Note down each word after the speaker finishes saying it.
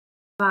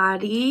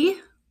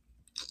Body.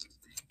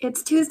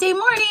 It's Tuesday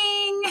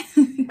morning.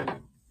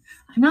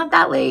 I'm not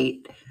that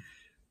late.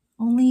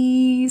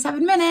 Only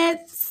 7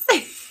 minutes.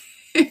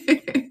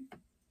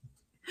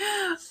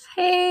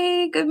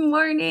 Hey, good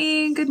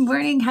morning. Good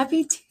morning.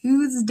 Happy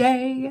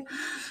Tuesday.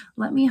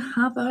 Let me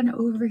hop on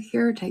over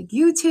here to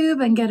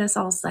YouTube and get us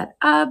all set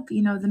up.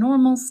 You know, the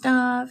normal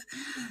stuff.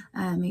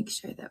 Make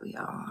sure that we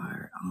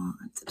are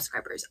on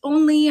subscribers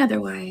only.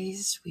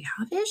 Otherwise, we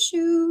have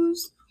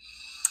issues.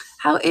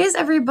 How is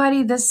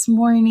everybody this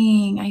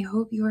morning? I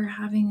hope you are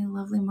having a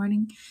lovely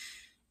morning.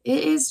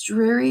 It is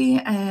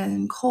dreary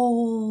and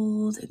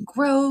cold and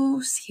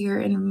gross here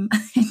in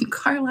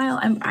Carlisle.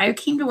 I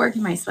came to work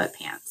in my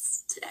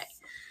sweatpants today.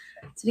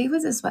 Today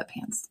was a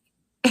sweatpants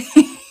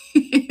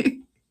day.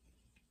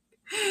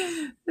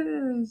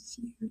 Oh,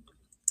 shoot.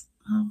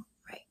 All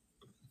right.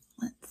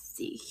 Let's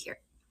see here.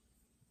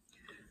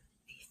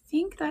 I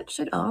think that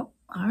should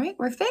all right,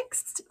 we're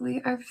fixed.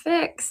 We are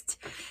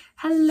fixed.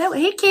 Hello.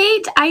 Hey,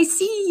 Kate. I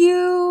see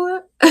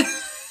you. Hey,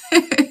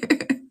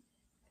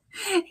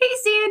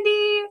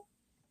 Sandy.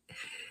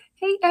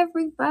 Hey,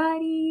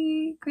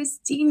 everybody.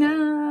 Christina.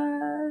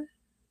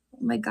 Oh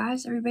my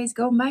gosh, everybody's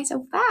going by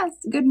so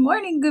fast. Good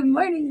morning, good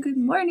morning, good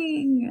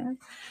morning.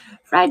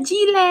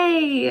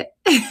 Fragile.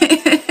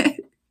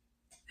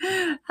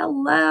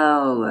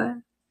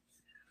 Hello.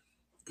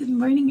 Good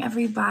morning,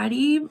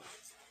 everybody.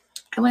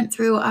 I went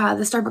through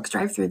the Starbucks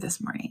drive-thru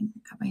this morning.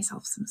 Got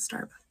myself some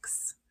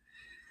Starbucks.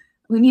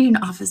 We need an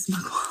office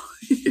mug.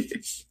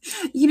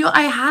 You know,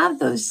 I have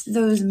those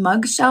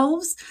mug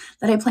shelves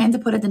that I plan to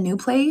put at the new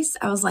place.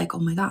 I was like, oh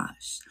my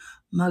gosh,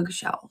 mug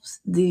shelves.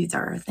 These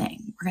are a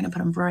thing. We're going to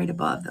put them right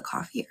above the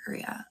coffee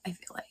area, I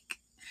feel like.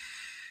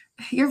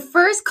 Your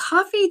first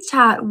coffee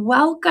chat.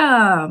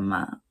 Welcome.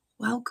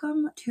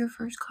 Welcome to your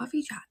first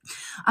coffee chat.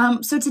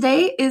 So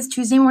today is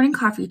Tuesday morning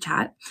coffee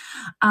chat.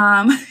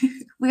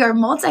 We are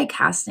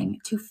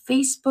multicasting to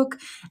Facebook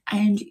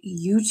and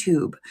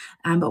YouTube,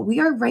 but we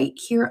are right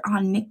here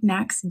on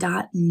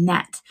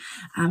Niknax.net.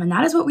 And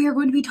that is what we are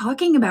going to be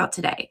talking about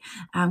today.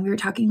 We are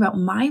talking about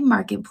my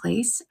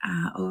marketplace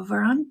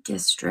over on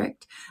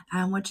District,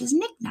 which is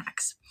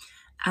Niknax.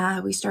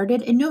 We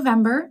started in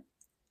November,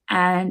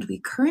 and we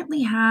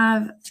currently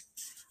have,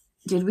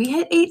 did we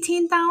hit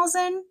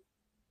 18,000?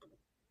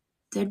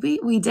 Did we?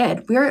 We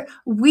did.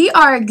 We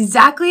are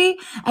exactly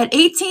at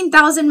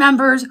 18,000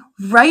 members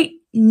right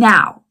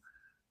now.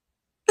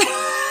 Woo!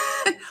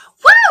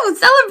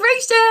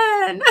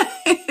 Celebration!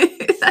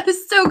 That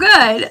is so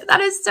good.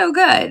 That is so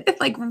good.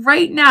 Like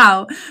right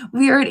now,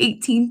 we are at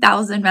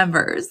 18,000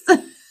 members.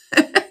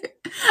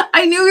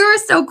 I knew we were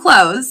so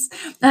close,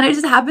 and I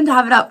just happened to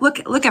have it up.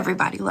 Look,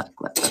 everybody.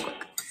 Look. What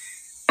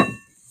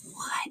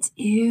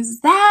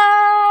is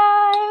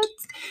that?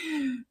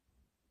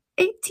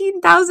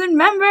 18,000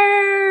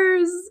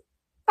 members.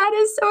 That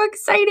is so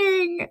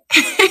exciting.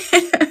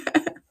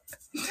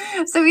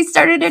 So we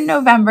started in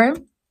November.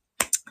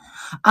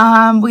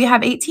 We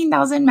have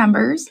 18,000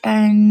 members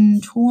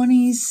and a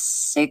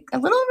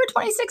little over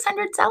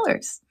 2,600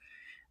 sellers,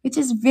 which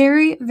is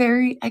very,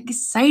 very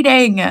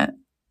exciting.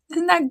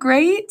 Isn't that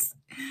great?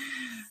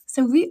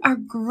 So we are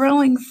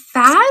growing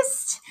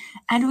fast,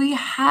 and we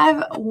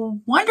have a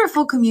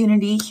wonderful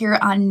community here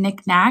on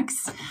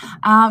Niknax.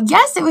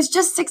 Yes, it was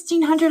just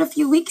 1,600 a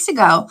few weeks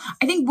ago.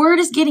 I think word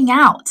is getting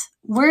out.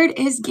 Word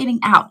is getting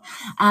out.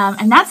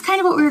 And that's kind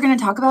of what we were going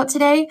to talk about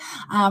today.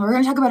 We're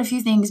going to talk about a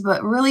few things,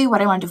 but really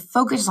what I wanted to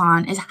focus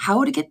on is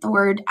how to get the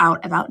word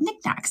out about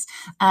Niknax.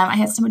 I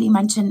had somebody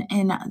mention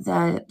in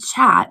the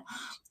chat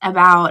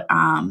about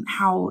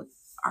how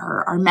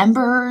our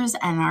members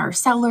and our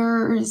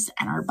sellers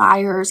and our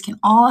buyers can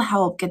all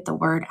help get the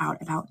word out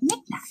about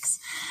Niknax.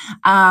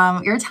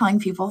 You're telling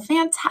people,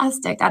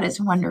 fantastic. That is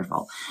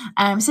wonderful.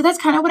 So that's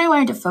kind of what I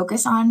wanted to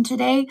focus on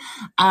today.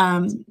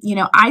 You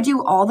know, I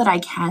do all that I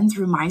can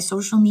through my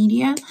social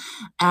media.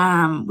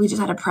 We just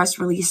had a press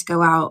release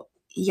go out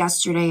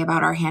yesterday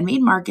about our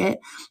handmade market.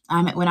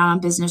 It went out on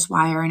Business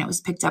Wire, and it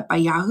was picked up by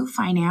Yahoo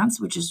Finance,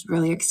 which is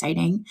really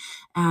exciting.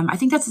 I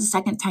think that's the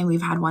second time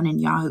we've had one in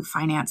Yahoo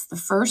Finance. The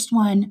first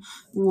one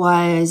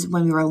was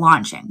when we were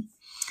launching.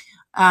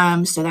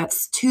 So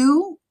that's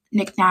 2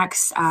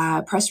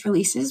 Niknax press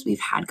releases we've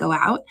had go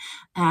out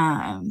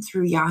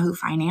through Yahoo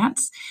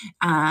Finance.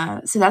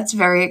 So that's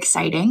very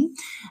exciting.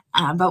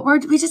 But we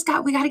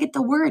got to get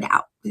the word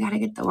out. We got to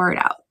get the word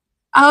out.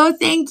 Oh,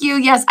 thank you.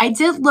 Yes, I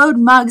did load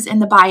mugs in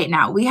the Buy It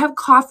Now. We have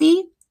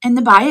coffee in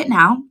the Buy It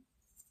Now.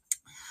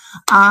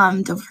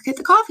 Don't forget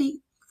the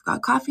coffee. We've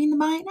got coffee in the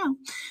Buy It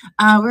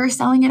Now. We're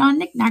selling it on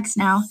Niknax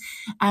now.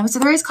 So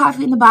there is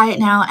coffee in the Buy It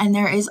Now, and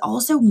there is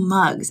also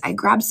mugs. I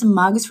grabbed some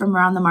mugs from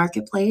around the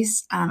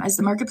marketplace. As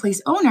the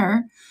marketplace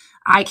owner,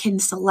 I can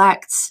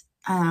select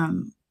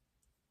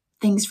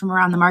things from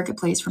around the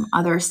marketplace from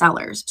other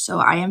sellers. So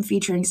I am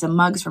featuring some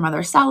mugs from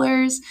other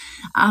sellers.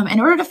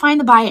 In order to find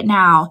the Buy It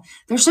Now,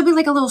 there should be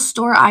like a little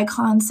store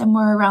icon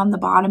somewhere around the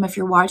bottom. If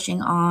you're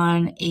watching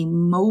on a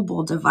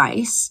mobile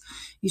device,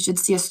 you should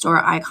see a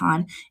store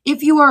icon.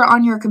 If you are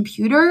on your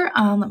computer,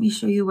 let me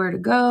show you where to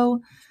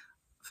go.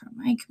 from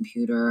my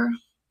computer.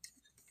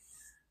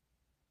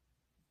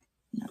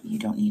 No, you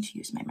don't need to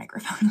use my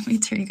microphone. Let me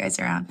turn you guys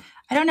around.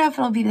 I don't know if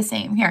it'll be the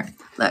same. Here,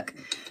 look.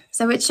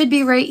 So it should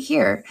be right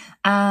here.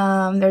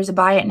 There's a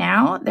buy it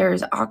now,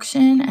 there's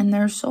auction, and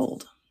there's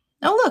sold.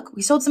 Oh, look,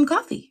 we sold some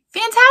coffee.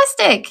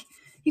 Fantastic.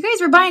 You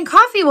guys were buying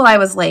coffee while I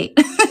was late.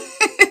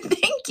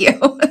 Thank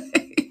you.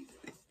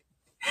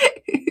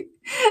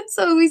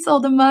 So we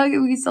sold a mug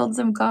and we sold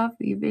some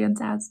coffee.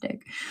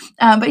 Fantastic.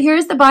 But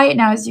here's the buy it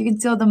now. As you can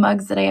see all the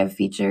mugs that I have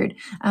featured.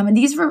 And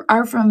these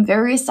are from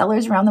various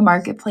sellers around the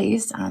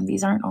marketplace.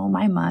 These aren't all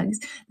my mugs.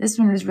 This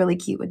one is really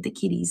cute with the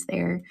kitties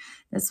there.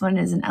 This one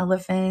is an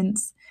elephant.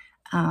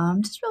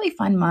 Just really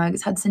fun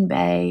mugs. Hudson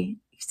Bay.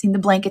 You've seen the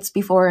blankets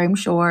before, I'm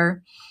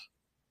sure.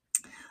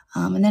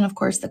 And then, of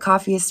course, the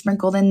coffee is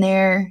sprinkled in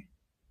there.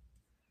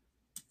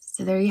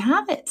 So there you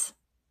have it.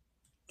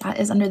 That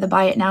is under the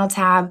Buy It Now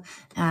tab,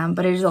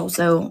 but it is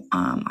also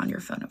on your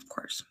phone, of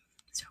course.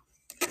 So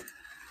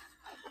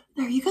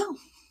there you go.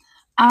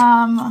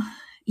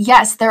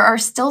 Yes, there are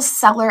still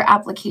seller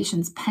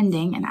applications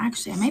pending, and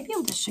actually I might be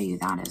able to show you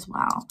that as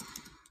well.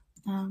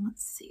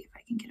 Let's see if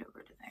I can get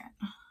over to there,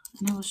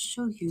 and I will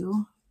show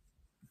you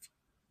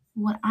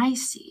what I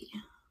see.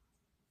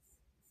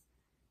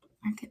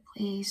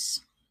 Marketplace.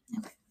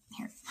 Okay,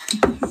 here.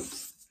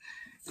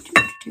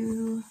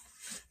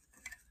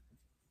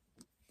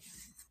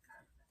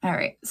 All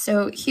right,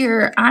 so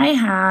here I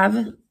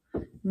have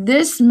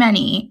this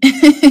many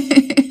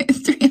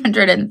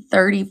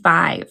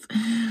 335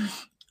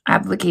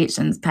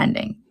 applications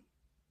pending.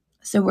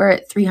 So we're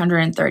at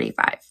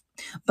 335.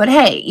 But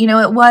hey, you know,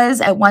 it was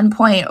at one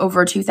point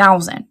over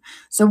 2,000.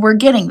 So we're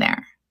getting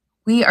there.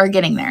 We are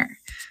getting there.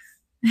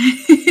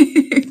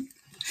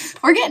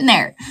 We're getting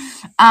there.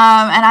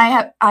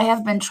 And I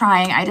have been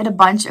trying. I did a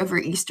bunch over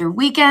Easter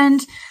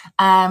weekend.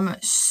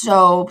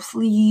 So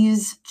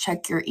please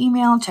check your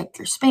email, check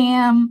your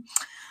spam.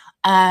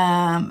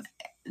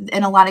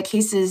 In a lot of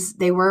cases,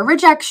 they were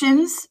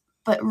rejections,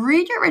 but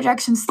read your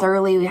rejections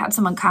thoroughly. We had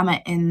someone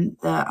comment in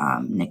the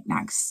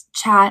Niknax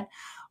chat.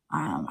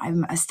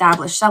 I'm an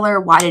established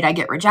seller. Why did I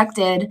get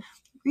rejected?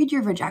 Read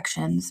your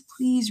rejections.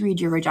 Please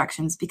read your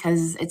rejections,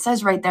 because it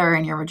says right there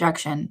in your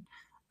rejection,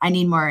 I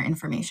need more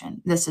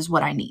information. This is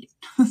what I need.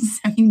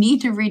 So you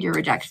need to read your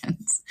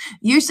rejections.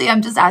 Usually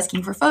I'm just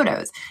asking for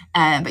photos,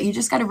 but you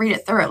just got to read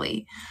it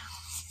thoroughly.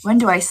 When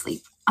do I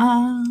sleep?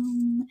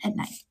 At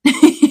night.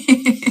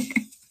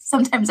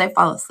 Sometimes I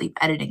fall asleep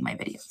editing my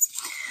videos.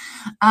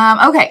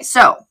 Okay,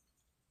 so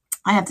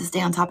I have to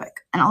stay on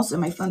topic. And also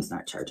my phone's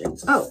not charging.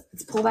 Oh,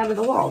 it's pulled out of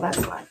the wall.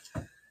 That's why.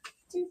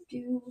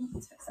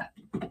 Let's fix that.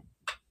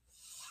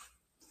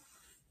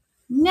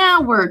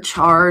 Now we're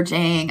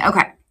charging.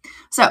 Okay,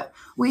 so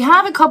we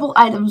have a couple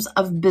items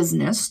of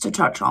business to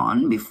touch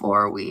on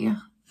before we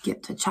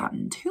get to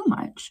chatting too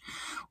much.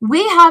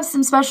 We have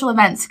some special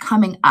events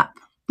coming up.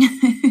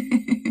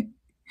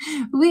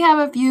 We have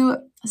a few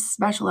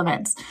special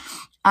events.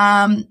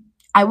 I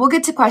will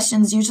get to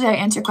questions. Usually I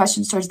answer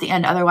questions towards the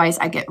end. Otherwise,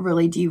 I get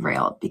really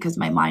derailed because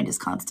my mind is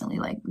constantly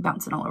like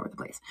bouncing all over the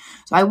place.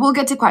 So I will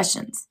get to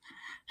questions.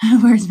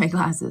 Where's my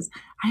glasses?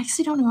 I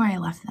actually don't know where I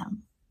left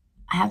them.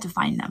 I have to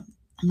find them.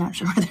 I'm not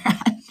sure where they're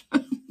at.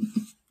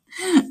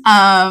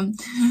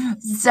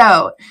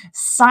 So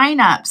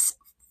signups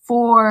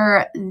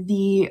for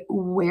the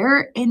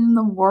Where in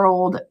the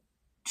World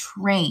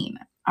train,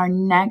 our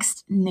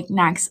next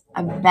Niknax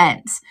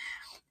event,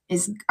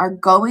 are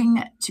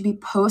going to be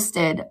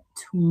posted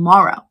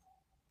tomorrow.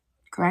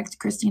 Correct,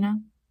 Christina?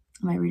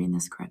 Am I reading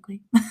this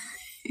correctly?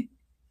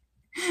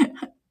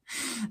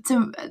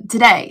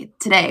 Tomorrow.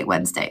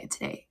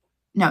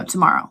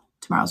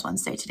 Tomorrow's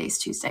Wednesday. Today's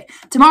Tuesday.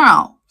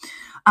 Tomorrow.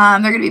 They're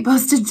going to be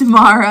posted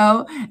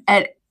tomorrow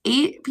at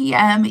 8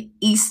 p.m.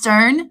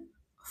 Eastern,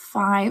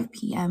 5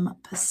 p.m.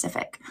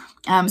 Pacific.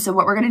 So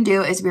what we're going to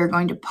do is we're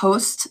going to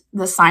post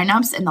the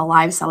signups in the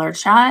live seller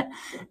chat,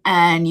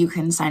 and you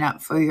can sign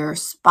up for your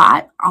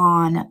spot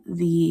on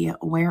the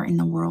Where in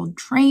the World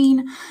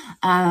train.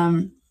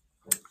 Let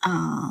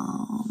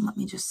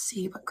me just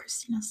see what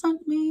Christina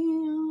sent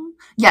me.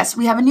 Yes,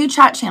 we have a new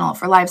chat channel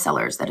for live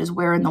sellers that is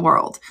Where in the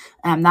World.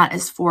 That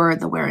is for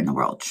the Where in the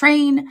World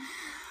train.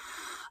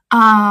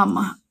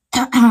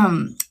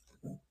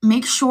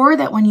 Make sure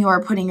that when you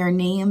are putting your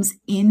names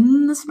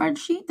in the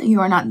spreadsheet that you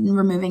are not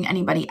removing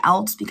anybody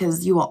else,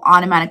 because you will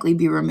automatically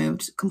be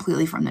removed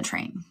completely from the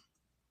train.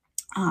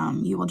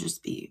 You will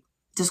just be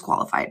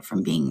disqualified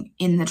from being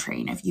in the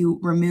train if you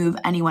remove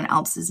anyone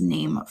else's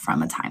name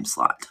from a time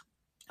slot.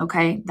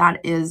 Okay,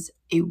 that is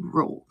a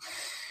rule.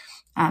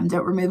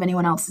 Don't remove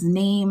anyone else's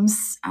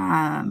names.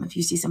 If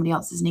you see somebody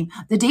else's name.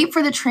 The date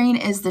for the train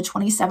is the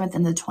 27th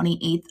and the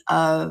 28th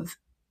of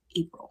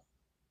April.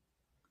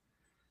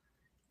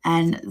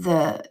 And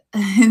the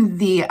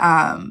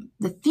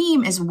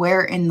theme is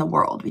Where in the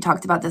World. We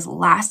talked about this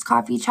last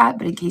coffee chat,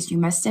 but in case you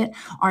missed it,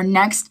 our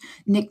next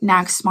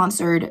Niknax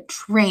sponsored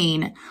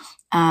train,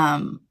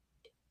 the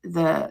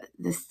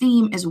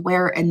theme is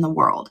Where in the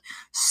World.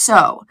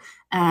 So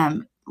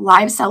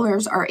live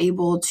sellers are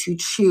able to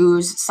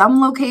choose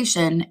some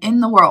location in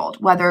the world,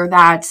 whether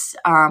that's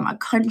a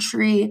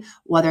country,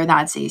 whether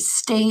that's a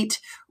state,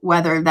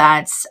 whether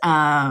that's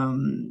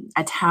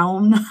a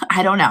town.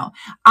 I don't know.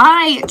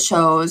 I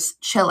chose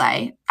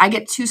Chile. I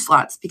get 2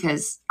 slots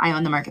because I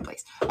own the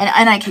marketplace,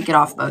 and I kick it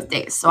off both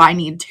days. So I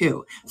need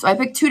 2. So I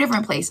picked 2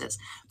 different places.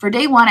 For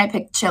day 1, I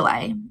picked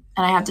Chile,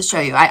 and I have to show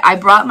you. I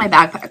brought my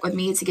backpack with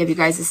me to give you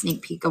guys a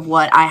sneak peek of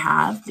what I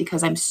have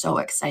because I'm so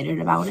excited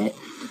about it.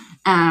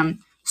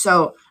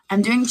 So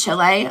I'm doing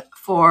Chile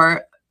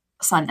for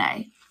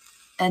Sunday,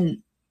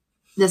 and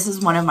this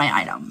is one of my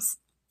items.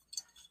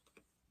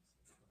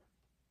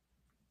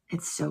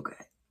 It's so good.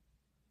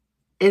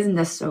 Isn't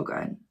this so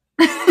good?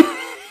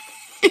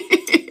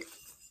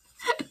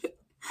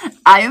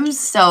 I am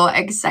so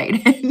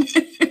excited.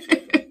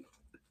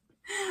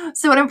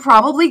 So what I'm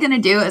probably going to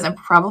do is I'm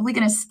probably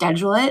going to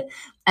schedule it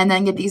and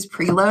then get these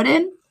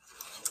preloaded.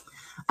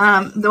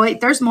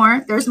 Wait, there's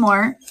more. There's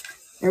more.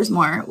 There's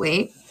more.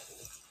 Wait.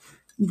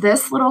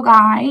 This little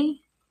guy.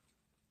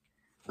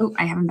 Oh,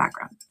 I have him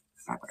backwards.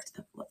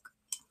 Look.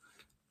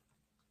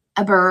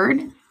 A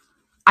bird.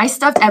 I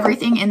stuffed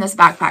everything in this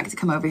backpack to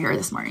come over here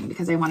this morning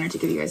because I wanted to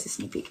give you guys a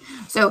sneak peek.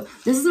 So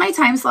this is my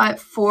time slot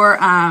for,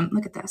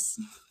 look at this.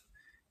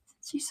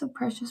 She's so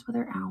precious with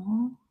her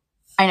owl.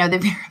 I know the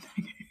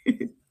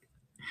Vera.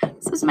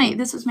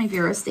 This was my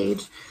Vera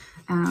stage.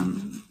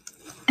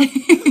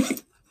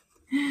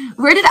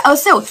 Where did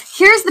so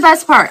here's the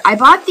best part. I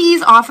bought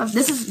these off of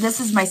this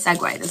is my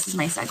segue. This is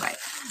my segue.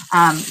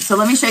 So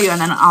let me show you,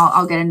 and then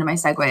I'll get into my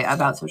segue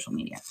about social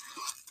media.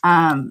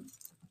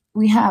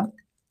 We have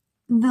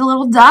the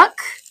little duck,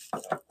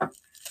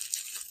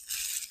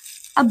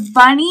 a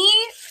bunny.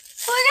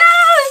 Look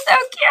at it's so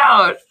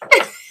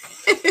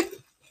cute.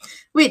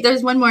 Wait,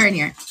 there's one more in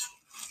here.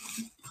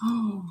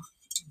 Oh,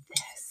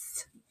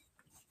 this.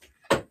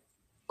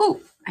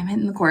 Oh, I'm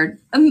hitting the cord.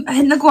 I'm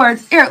hitting the cord.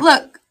 Here,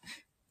 look.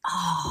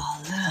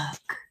 Oh,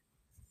 look.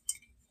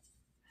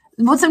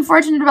 What's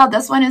unfortunate about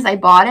this one is I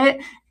bought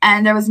it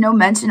and there was no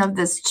mention of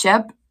this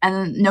chip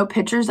and no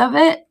pictures of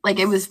it. Like,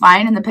 it was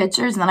fine in the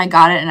pictures, and then I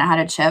got it and it had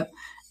a chip.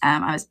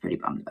 I was pretty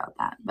bummed about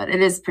that, but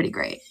it is pretty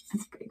great.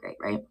 It's pretty great,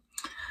 right?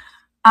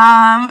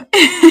 I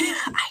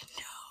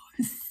know,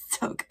 it's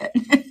so good.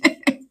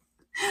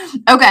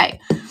 Okay,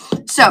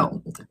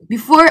 so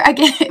before I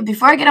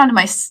get onto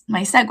my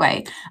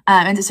segue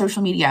into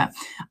social media,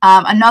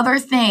 another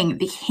thing,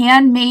 the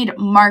handmade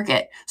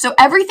market. So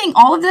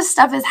all of this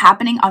stuff is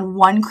happening on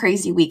one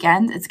crazy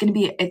weekend. It's gonna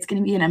be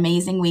an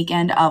amazing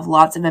weekend of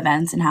lots of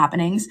events and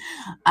happenings.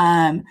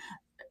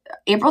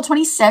 April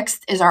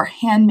 26th is our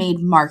handmade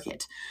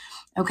market.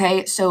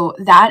 Okay, so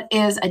that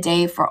is a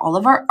day for all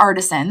of our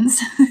artisans.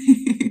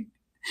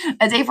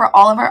 A day for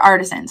all of our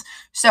artisans.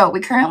 So we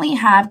currently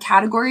have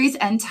categories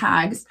and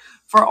tags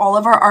for all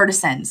of our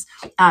artisans.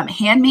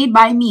 Handmade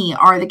by me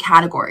are the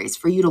categories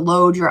for you to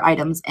load your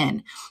items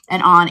in.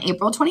 And on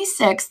April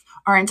 26th,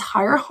 our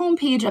entire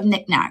homepage of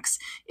Niknax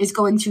is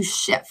going to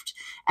shift.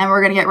 And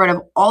we're going to get rid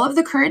of all of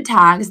the current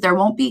tags. There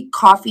won't be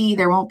coffee.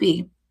 There won't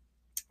be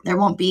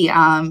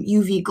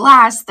UV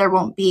glass. There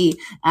won't be,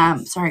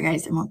 sorry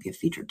guys, there won't be a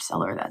featured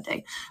seller that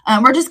day.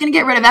 We're just going to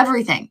get rid of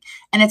everything.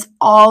 And it's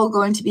all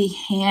going to be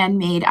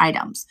handmade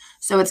items.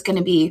 So it's going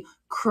to be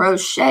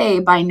crochet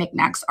by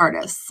Niknax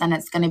artists. And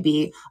it's going to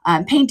be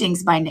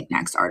paintings by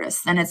Niknax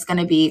artists. And it's going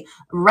to be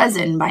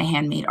resin by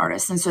handmade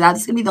artists. And so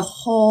that's going to be the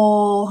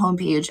whole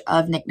homepage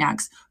of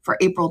Niknax for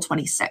April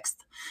 26th.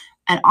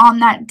 And on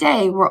that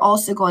day, we're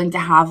also going to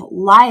have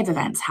live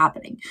events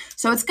happening.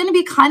 So it's going to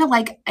be kind of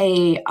like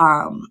a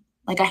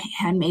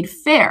handmade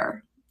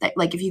fair, that,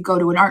 like if you go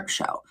to an art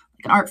show,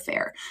 like an art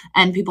fair,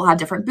 and people have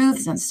different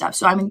booths and stuff.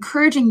 So I'm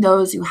encouraging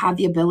those who have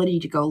the ability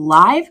to go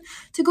live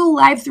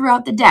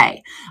throughout the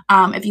day.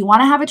 If you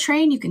want to have a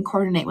train, you can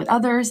coordinate with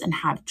others and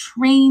have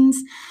trains.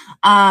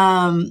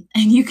 And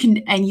you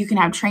can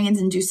have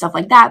trains and do stuff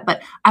like that.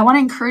 But I want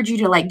to encourage you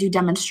to like do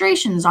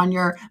demonstrations on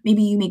your,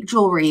 maybe you make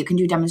jewelry, you can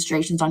do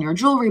demonstrations on your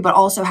jewelry, but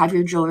also have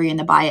your jewelry in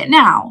the buy it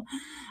now.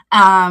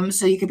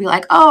 So you could be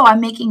like, oh, I'm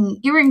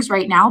making earrings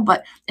right now,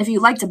 but if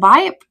you'd like to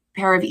buy a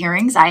pair of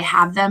earrings, I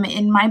have them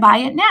in my buy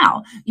it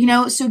now,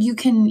 so you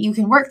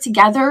can work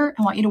together.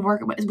 I want you to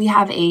work. We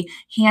have a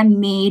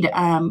handmade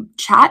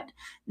chat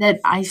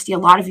that I see a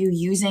lot of you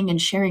using and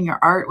sharing your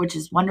art, which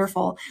is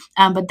wonderful.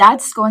 But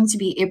that's going to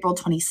be April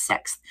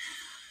 26th.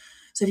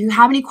 So if you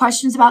have any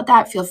questions about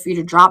that, feel free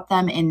to drop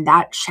them in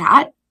that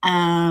chat.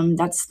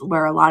 That's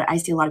where I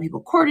see a lot of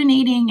people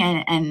coordinating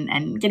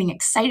and getting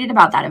excited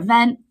about that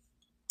event.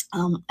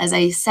 As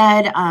I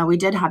said, we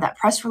did have that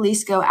press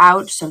release go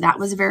out, so that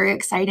was very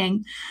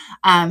exciting.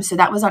 So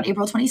that was on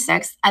April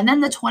 26th. And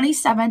then the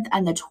 27th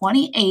and the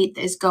 28th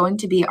is going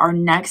to be our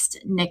next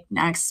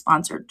Niknax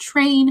sponsored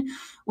train,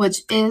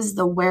 which is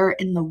the Where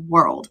in the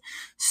World.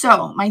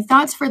 So my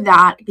thoughts for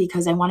that,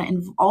 because I want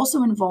to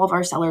also involve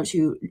our sellers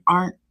who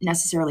aren't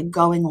necessarily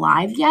going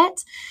live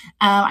yet.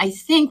 I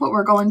think what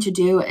we're going to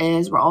do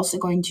is we're also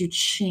going to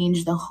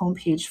change the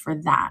homepage for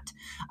that.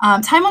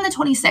 Time on the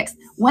 26th.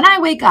 When I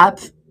wake up,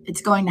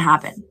 it's going to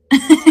happen.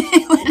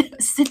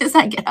 As soon as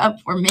I get up,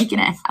 we're making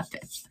it happen.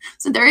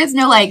 So there is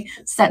no like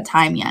set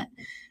time yet.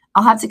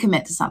 I'll have to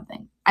commit to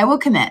something. I will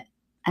commit.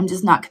 I'm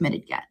just not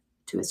committed yet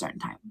to a certain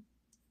time.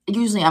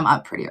 Usually I'm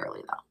up pretty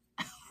early though.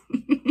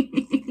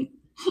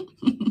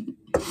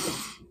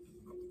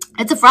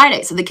 It's a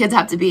Friday, so the kids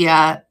have to be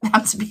out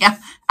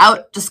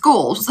to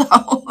school. So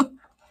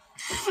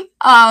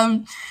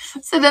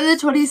so then the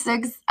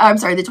 26th, I'm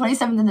sorry, the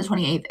 27th and the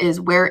 28th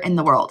is Where in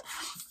the World.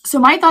 So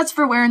my thoughts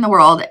for Where in the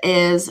World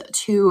is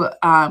to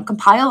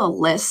compile a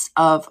list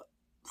of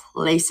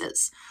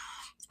places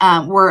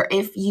where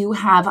if you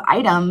have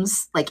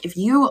items, like if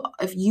you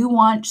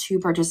want to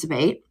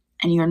participate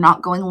and you're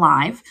not going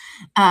live,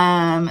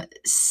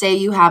 say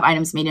you have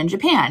items made in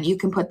Japan, you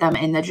can put them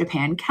in the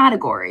Japan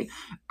category.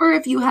 Or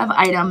if you have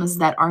items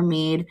that are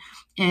made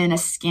in a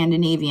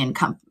Scandinavian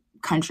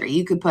country,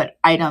 you could put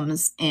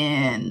items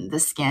in the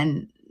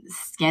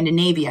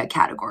Scandinavia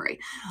category,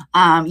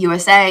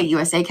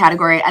 USA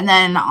category. And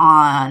then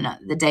on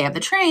the day of the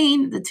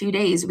train, the 2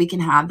 days, we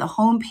can have the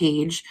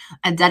homepage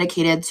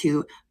dedicated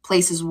to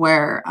places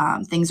where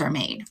things are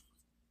made.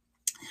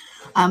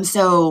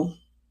 So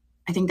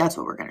I think that's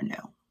what we're going to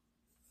do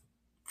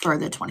for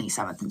the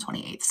 27th and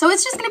 28th. So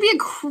it's just going to be a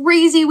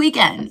crazy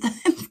weekend.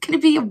 It's going to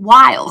be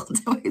wild.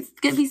 It's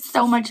going to be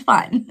so much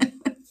fun.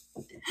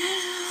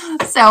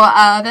 So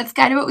that's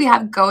kind of what we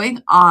have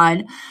going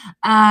on.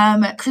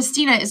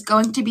 Christina is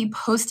going to be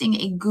posting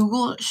a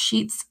Google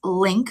Sheets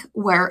link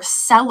where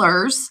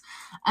sellers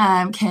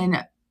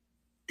can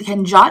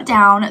jot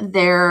down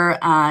their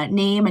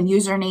name and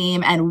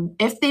username and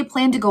if they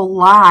plan to go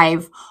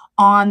live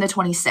on the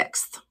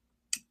 26th.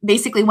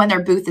 Basically when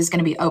their booth is going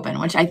to be open,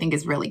 which I think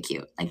is really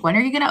cute. Like, when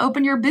are you going to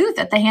open your booth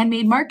at the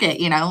handmade market?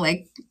 You know,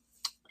 like,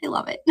 I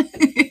love it.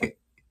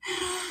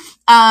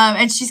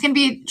 And she's going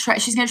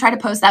to try to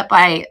post that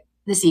by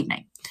this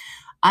evening.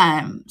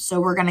 So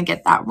we're going to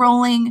get that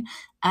rolling.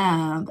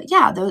 But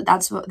yeah,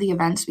 that's what the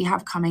events we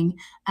have coming.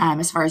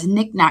 As far as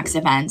Niknax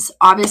events,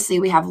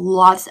 obviously we have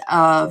lots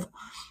of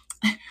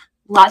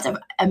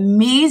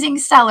amazing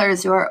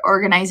sellers who are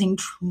organizing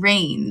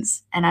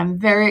trains, and I'm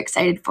very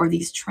excited for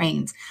these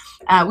trains.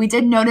 We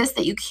did notice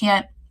that you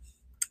can't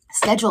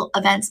schedule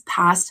events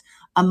past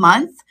a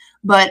month,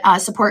 but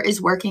support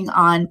is working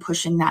on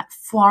pushing that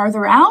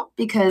farther out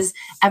because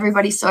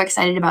everybody's so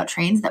excited about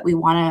trains that we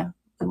want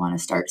to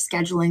start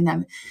scheduling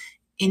them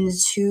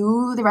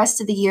into the rest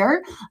of the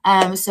year.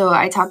 So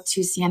I talked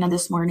to Sienna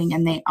this morning,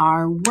 and they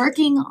are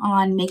working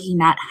on making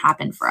that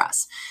happen for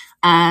us.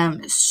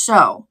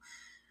 So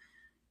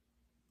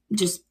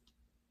just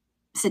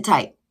sit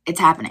tight. It's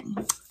happening.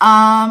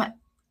 I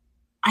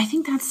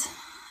think that's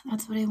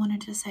what I wanted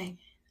to say.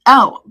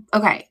 Oh,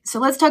 okay. So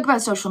let's talk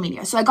about social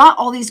media. So I got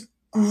all these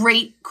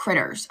great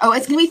critters. Oh,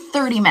 it's going to be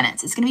 30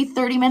 minutes. It's going to be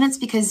 30 minutes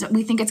because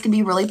we think it's going to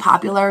be really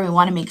popular. We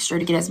want to make sure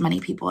to get as many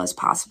people as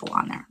possible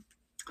on there.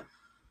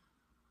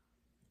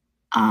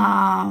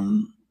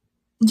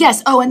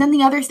 Yes. Oh, and then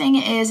the other thing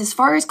is, as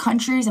far as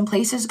countries and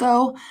places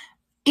go,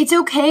 it's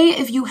okay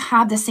if you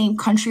have the same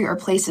country or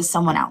place as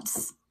someone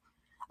else.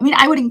 I mean,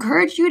 I would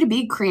encourage you to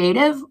be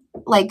creative.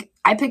 Like,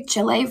 I picked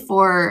Chile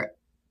for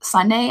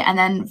Sunday, and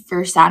then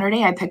for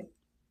Saturday, I picked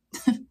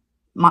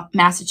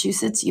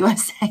Massachusetts,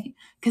 USA,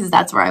 because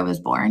that's where I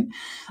was born.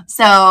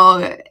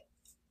 So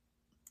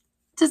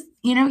just,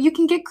 you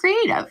can get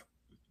creative.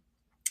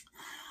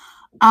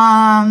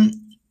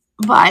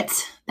 But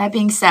that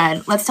being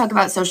said, let's talk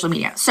about social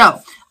media. So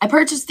I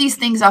purchased these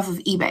things off of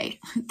eBay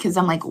because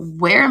I'm like,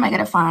 where am I going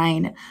to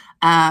find,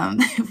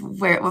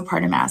 what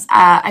part of Mass?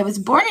 I was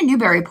born in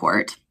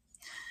Newburyport,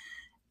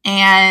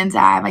 and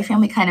my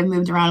family kind of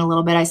moved around a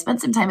little bit. I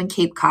spent some time in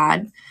Cape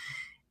Cod,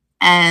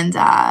 and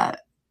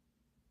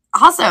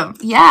awesome.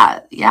 Yeah.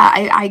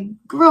 I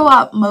grew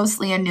up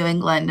mostly in New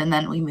England, and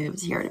then we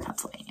moved here to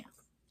Pennsylvania,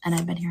 and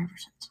I've been here ever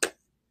since.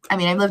 I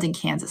mean, I've lived in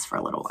Kansas for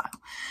a little while,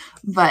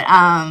 but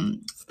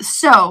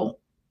so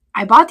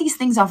I bought these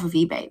things off of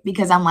eBay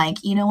because I'm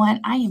like, you know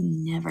what? I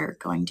am never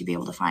going to be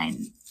able to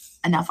find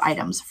enough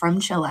items from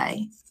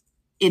Chile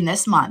in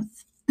this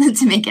month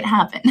to make it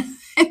happen.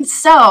 And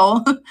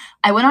so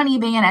I went on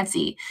eBay and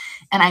Etsy,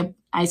 and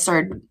I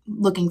started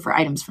looking for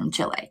items from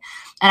Chile.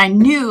 And I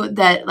knew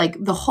that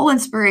like the whole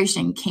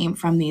inspiration came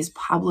from these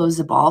Pablo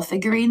Zabal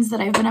figurines that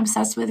I've been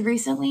obsessed with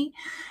recently.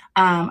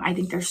 I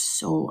think they're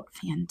so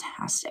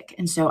fantastic.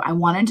 And so I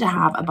wanted to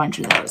have a bunch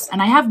of those. And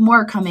I have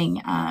more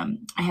coming. I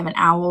have an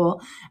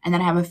owl, and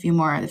then I have a few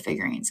more of the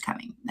figurines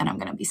coming that I'm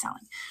going to be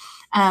selling.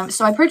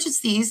 So I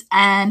purchased these,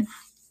 and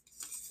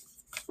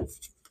I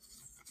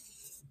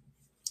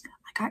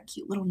got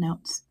cute little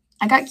notes.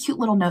 I got cute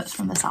little notes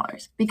from the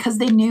sellers because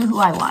they knew who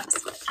I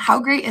was. How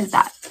great is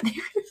that?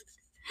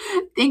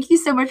 Thank you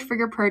so much for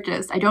your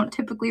purchase. I don't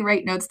typically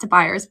write notes to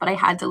buyers, but I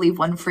had to leave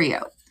one for you.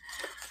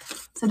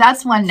 So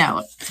that's one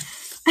note.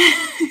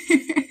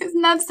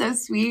 Isn't that so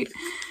sweet?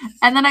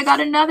 And then I got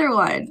another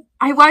one.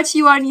 I watch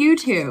you on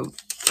YouTube.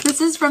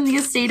 This is from the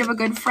estate of a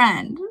good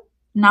friend,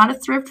 not a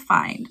thrift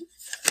find.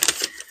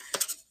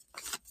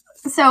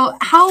 So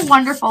how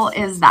wonderful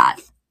is that?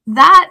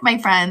 That, my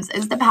friends,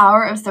 is the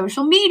power of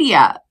social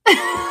media.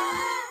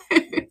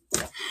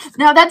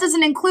 Now, that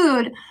doesn't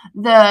include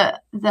the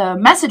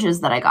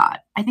messages that I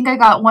got. I think I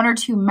got 1 or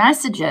 2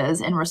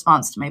 messages in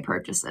response to my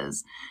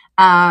purchases.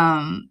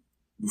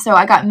 So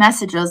I got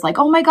messages like,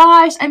 oh my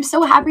gosh, I'm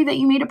so happy that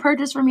you made a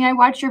purchase for me. I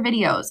watch your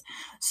videos.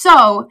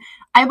 So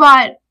I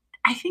bought,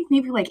 I think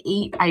maybe like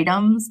 8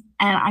 items,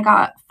 and I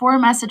got 4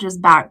 messages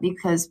back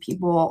because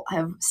people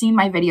have seen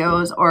my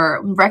videos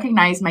or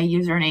recognize my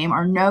username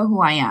or know who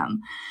I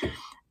am.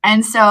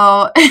 And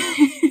so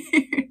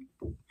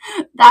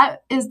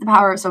that is the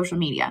power of social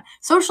media.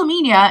 Social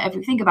media, if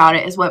you think about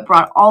it, is what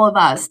brought all of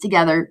us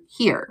together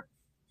here,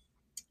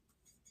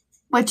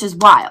 which is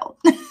wild.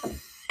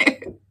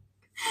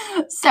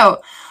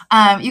 So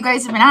you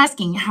guys have been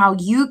asking how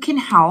you can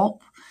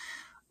help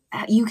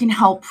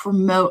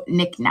promote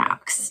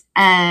Niknax.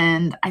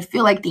 And I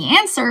feel like the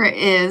answer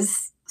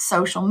is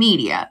social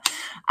media.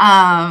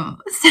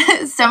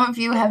 Some of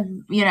you have,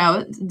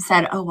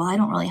 said, oh, well, I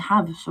don't really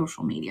have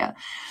social media.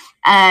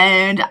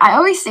 And I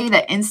always say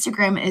that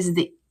Instagram is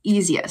the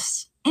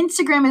easiest.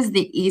 Instagram is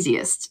the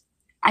easiest.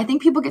 I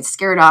think people get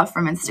scared off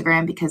from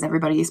Instagram because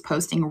everybody is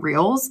posting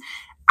reels.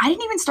 I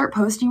didn't even start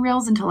posting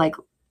reels until like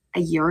a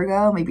year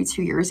ago, maybe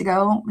 2 years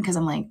ago, because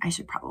I'm like, I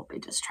should probably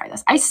just try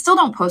this. I still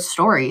don't post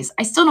stories.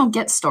 I still don't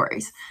get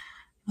stories.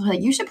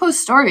 Like, you should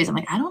post stories. I'm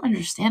like, I don't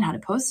understand how to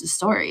post a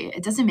story.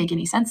 It doesn't make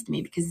any sense to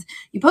me because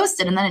you post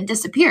it and then it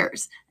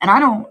disappears. And I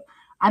don't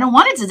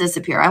want it to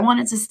disappear. I want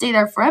it to stay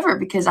there forever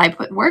because I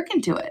put work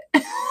into it.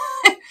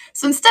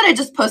 So instead, I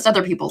just post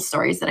other people's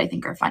stories that I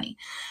think are funny.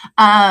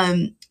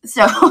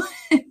 So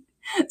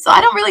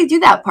I don't really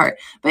do that part.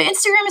 But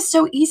Instagram is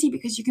so easy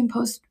because you can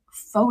post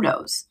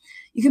photos.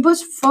 You can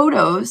post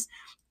photos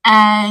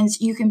and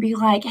you can be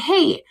like,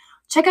 hey,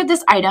 check out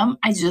this item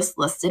I just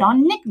listed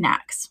on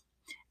Niknax.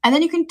 And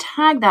then you can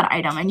tag that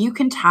item, and you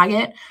can tag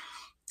it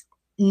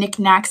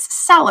Niknax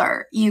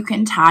seller. You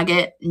can tag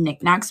it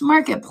Niknax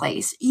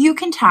marketplace. You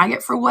can tag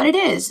it for what it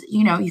is.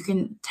 You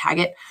can tag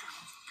it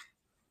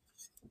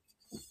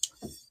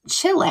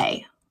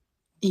Chile.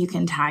 You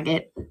can tag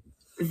it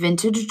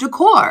vintage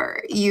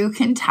decor. You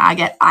can tag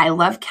it I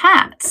love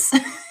cats.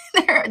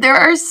 There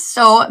are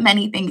so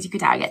many things you could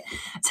tag it.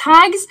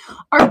 Tags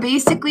are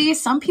basically,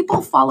 some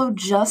people follow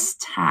just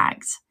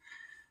tags.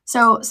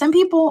 So some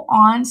people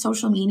on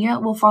social media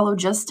will follow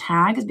just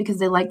tags because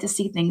they like to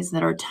see things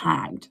that are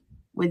tagged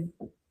with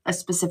a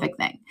specific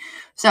thing.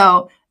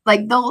 So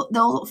like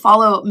they'll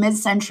follow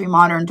mid-century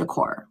modern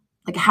decor,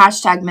 like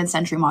hashtag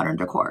mid-century modern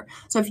decor.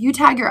 So if you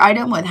tag your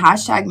item with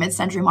hashtag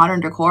mid-century modern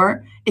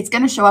decor, it's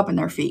going to show up in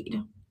their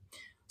feed.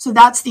 So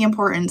that's the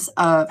importance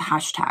of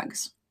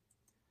hashtags.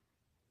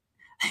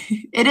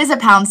 It is a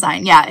pound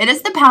sign. Yeah, it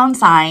is the pound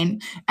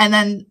sign. And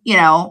then,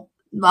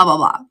 blah, blah,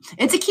 blah.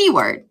 It's a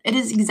keyword. It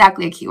is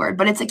exactly a keyword,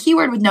 but it's a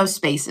keyword with no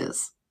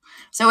spaces.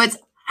 So it's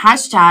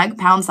hashtag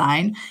pound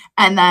sign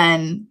and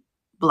then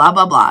blah,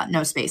 blah, blah,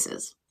 no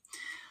spaces.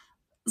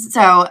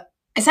 So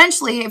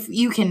essentially, if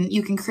you can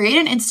create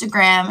an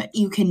Instagram,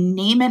 you can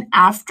name it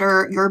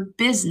after your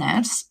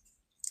business.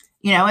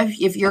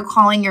 If you're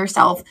calling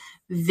yourself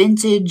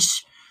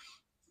Vintage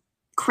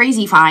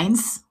Crazy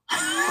Finds,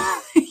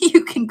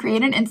 you can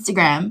create an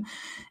Instagram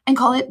and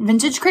call it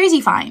Vintage Crazy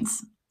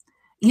Finds.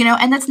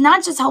 And that's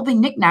not just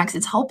helping Niknax,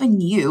 it's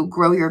helping you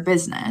grow your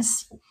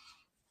business.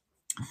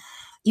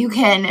 You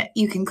can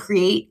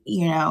create,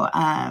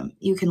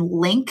 you can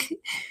link.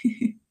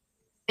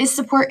 Is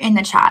support in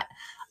the chat?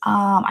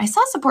 I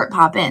saw support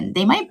pop in.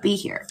 They might be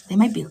here. They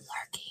might be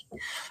lurking.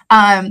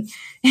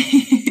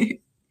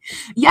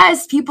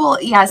 Yes,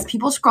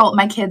 people scroll.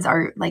 My kids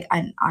are like,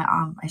 I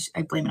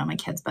blame it on my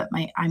kids, but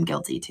I'm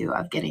guilty too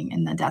of getting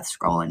in the death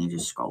scroll, and you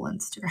just scroll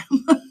Instagram.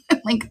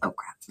 Like, oh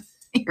crap.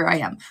 Here I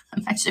am.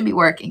 I should be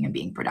working and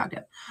being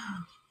productive.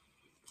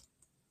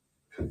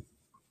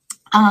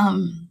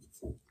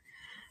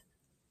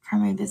 For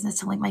my business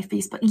to link my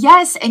Facebook.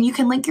 Yes, and you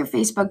can link your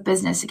Facebook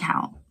business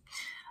account.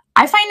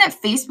 I find that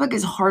Facebook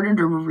is harder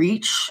to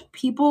reach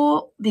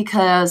people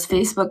because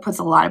Facebook puts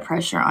a lot of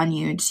pressure on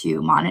you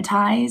to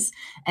monetize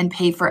and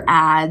pay for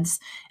ads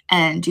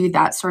and do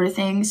that sort of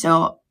thing.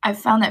 So I've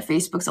found that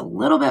Facebook's a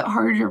little bit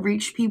harder to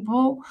reach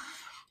people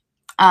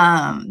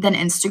than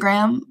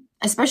Instagram.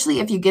 Especially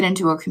if you get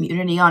into a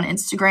community on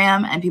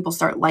Instagram and people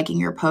start liking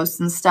your posts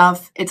and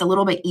stuff, it's a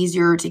little bit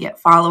easier to get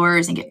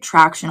followers and get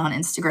traction on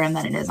Instagram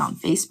than it is on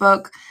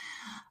Facebook.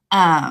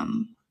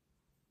 On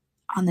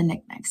the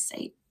Niknax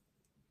site.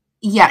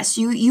 Yes,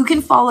 you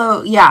can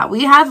follow. Yeah,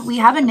 we have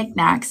a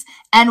Niknax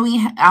and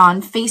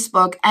on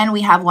Facebook, and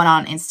we have one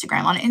on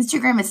Instagram. On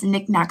Instagram, it's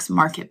Niknax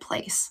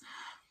Marketplace.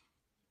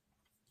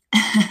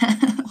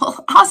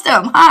 Well,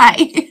 awesome. Hi.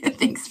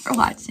 Thanks for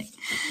watching.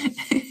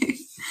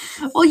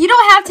 Well, you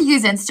don't have to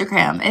use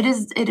Instagram.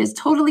 It is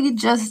totally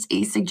just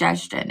a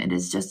suggestion. It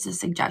is just a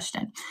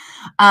suggestion.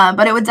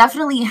 But it would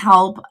definitely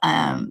help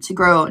to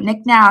grow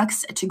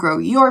Niknax, to grow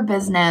your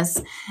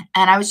business.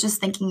 And I was just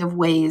thinking of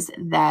ways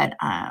that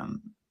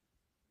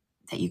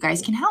that you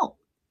guys can help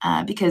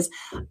because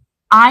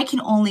I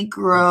can only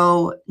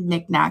grow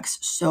Niknax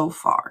so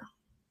far.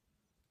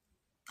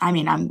 I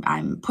mean,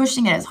 I'm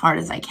pushing it as hard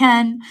as I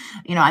can.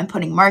 You know, I'm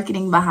putting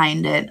marketing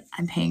behind it.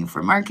 I'm paying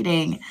for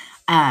marketing.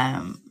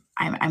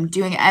 I'm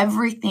doing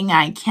everything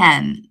I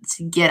can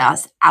to get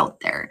us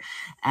out there.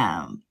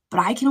 But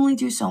I can only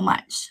do so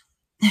much.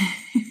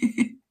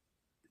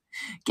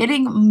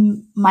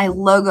 Getting my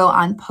logo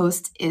on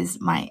post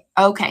is my,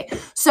 okay.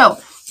 So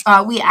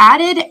we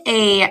added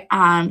a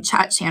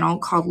chat channel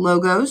called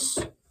Logos.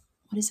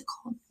 What is it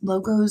called?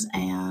 Logos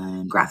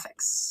and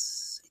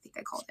Graphics. I think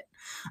I called it.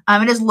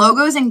 It is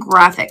Logos and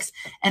Graphics.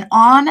 And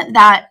on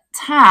that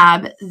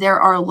tab,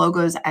 there are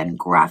logos and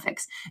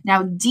graphics.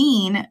 Now,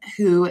 Dean,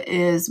 who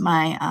is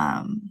my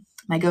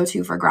my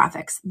go-to for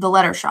graphics, the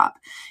letter shop,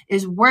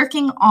 is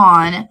working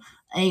on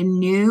a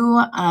new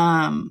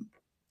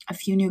a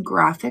few new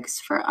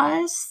graphics for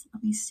us.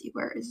 Let me see,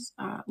 where is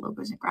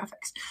logos and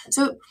graphics?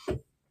 So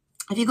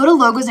if you go to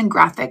logos and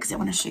graphics, I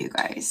want to show you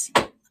guys.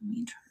 Let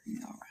me turn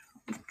you around.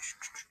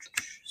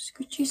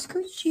 Scoochie,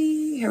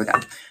 scoochie. Here we go.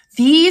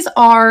 These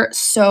are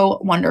so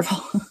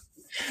wonderful.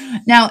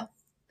 Now,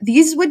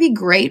 these would be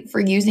great for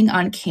using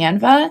on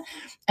Canva,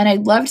 and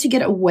I'd love to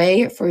get a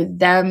way for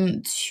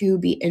them to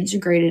be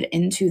integrated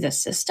into the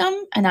system.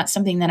 And that's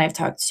something that I've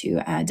talked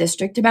to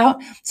District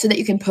about, so that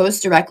you can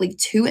post directly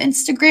to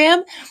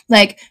Instagram,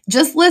 like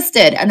just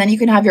listed, and then you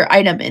can have your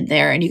item in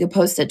there and you can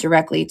post it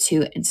directly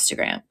to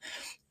Instagram.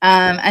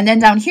 And then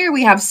down here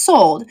we have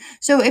sold.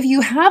 So if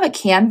you have a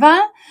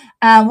Canva,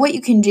 what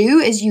you can do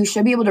is you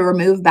should be able to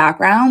remove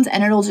backgrounds,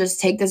 and it'll just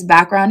take this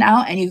background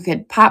out, and you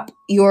could pop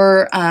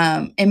your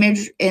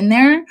image in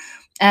there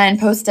and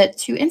post it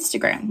to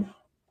Instagram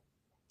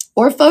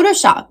or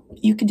Photoshop.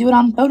 You could do it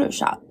on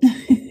Photoshop.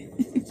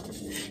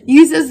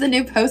 Use as the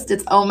new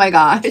post-its. Oh my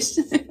gosh.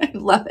 I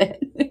love it.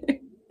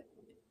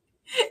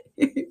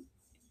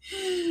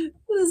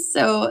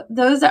 So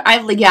those are,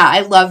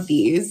 I love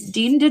these.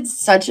 Dean did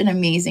such an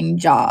amazing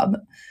job.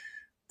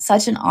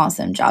 Such an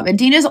awesome job. And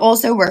Dean is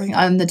also working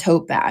on the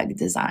tote bag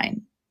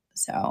design.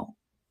 So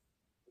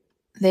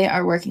they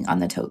are working on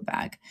the tote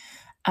bag.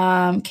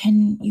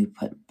 Can you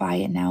put buy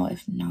it now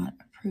if not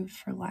approved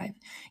for live?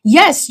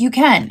 Yes, you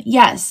can.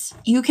 Yes,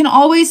 you can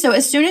always. So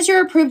as soon as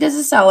you're approved as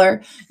a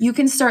seller, you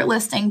can start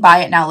listing buy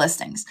it now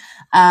listings.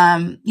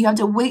 You have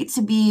to wait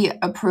to be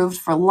approved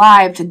for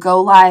live to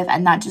go live,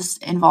 and that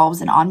just involves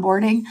an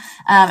onboarding.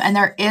 And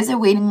there is a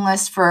waiting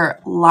list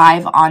for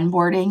live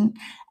onboarding,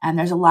 and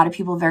there's a lot of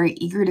people very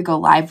eager to go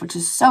live, which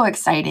is so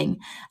exciting.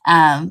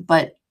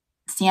 But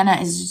Sienna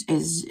is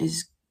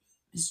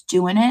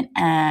doing it,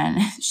 and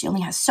she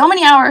only has so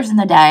many hours in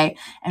the day,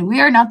 and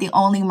we are not the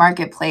only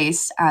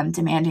marketplace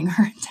demanding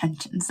her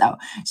attention. So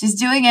she's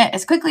doing it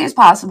as quickly as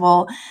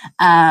possible,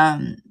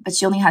 but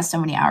she only has so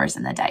many hours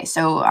in the day.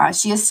 So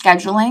she is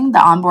scheduling the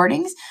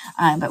onboardings,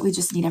 but we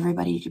just need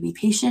everybody to be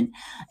patient.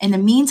 In the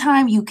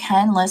meantime, you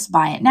can list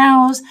buy it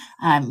nows.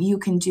 You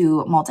can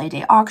do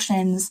multi-day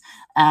auctions,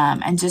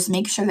 and just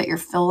make sure that you're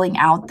filling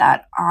out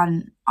that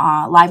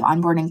live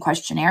onboarding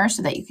questionnaire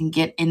so that you can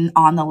get in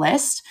on the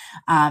list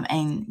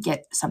and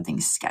get something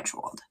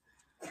scheduled.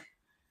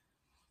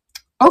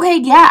 Okay,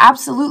 yeah,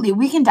 absolutely.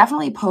 We can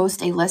definitely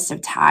post a list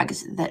of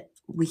tags that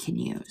we can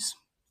use.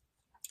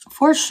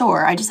 For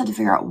sure. I just have to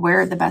figure out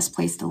where the best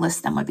place to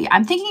list them would be.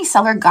 I'm thinking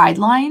seller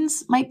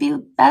guidelines might be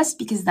best,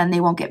 because then they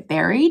won't get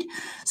buried.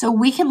 So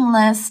we can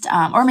list,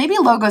 or maybe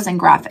logos and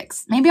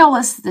graphics. Maybe I'll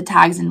list the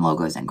tags in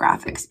logos and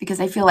graphics,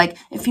 because I feel like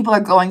if people are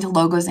going to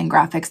logos and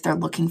graphics, they're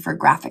looking for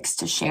graphics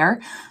to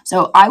share.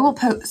 So I will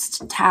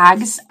post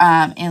tags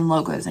in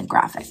logos and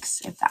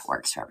graphics, if that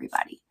works for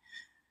everybody.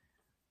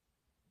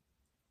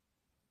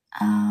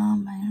 I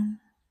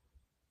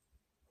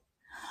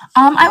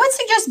would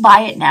suggest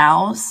buy it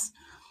nows.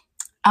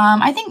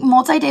 I think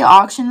multi-day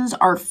auctions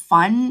are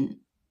fun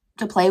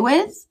to play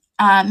with.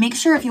 Make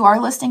sure if you are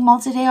listing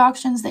multi-day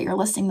auctions that you're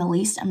listing the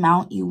least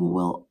amount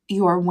you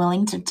are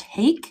willing to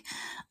take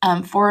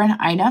for an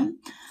item.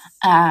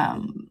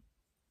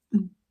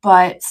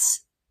 But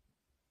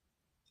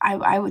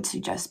I would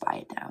suggest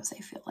buy it nows,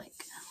 I feel like.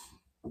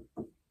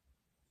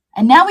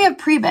 And now we have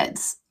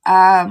pre-bids.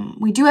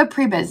 We do have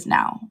pre-bids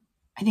now.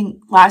 I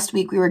think last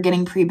week we were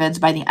getting pre-bids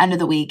by the end of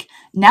the week.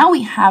 Now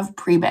we have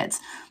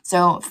pre-bids.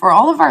 So for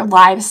all of our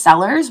live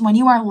sellers, when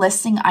you are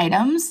listing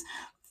items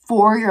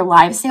for your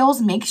live sales,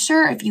 make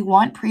sure if you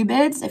want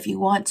pre-bids, if you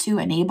want to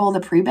enable the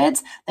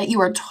pre-bids, that you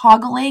are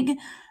toggling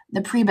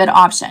the pre-bid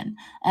option,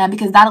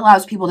 because that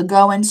allows people to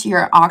go into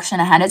your auction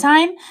ahead of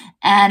time.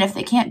 And if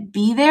they can't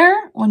be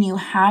there when you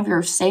have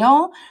your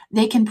sale,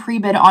 they can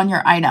pre-bid on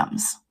your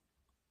items.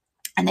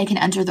 And they can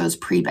enter those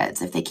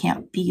pre-bids if they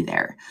can't be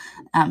there.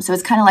 So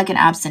it's kind of like an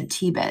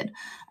absentee bid.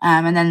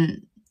 And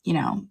then, you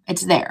know,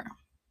 it's there.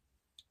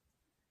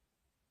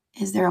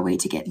 Is there a way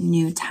to get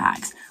new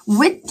tags?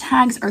 What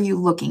tags are you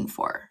looking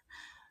for?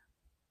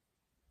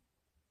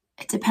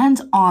 It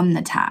depends on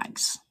the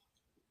tags.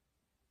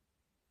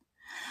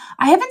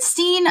 I haven't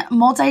seen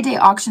multi-day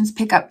auctions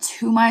pick up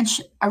too much.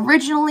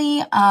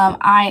 Originally,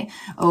 a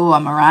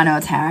Murano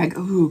tag.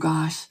 Oh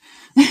gosh.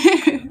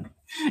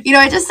 You know,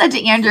 I just said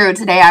to Andrew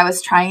today, I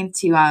was trying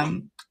to,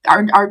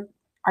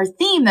 our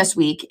theme this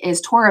week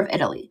is Tour of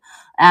Italy.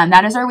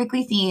 That is our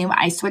weekly theme.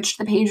 I switched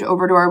the page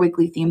over to our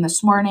weekly theme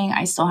this morning.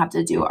 I still have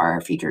to do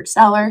our featured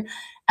seller.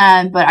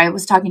 But I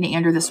was talking to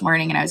Andrew this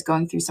morning and I was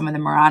going through some of the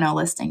Murano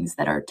listings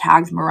that are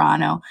tagged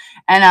Murano.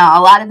 And a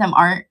lot of them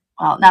aren't,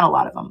 well, not a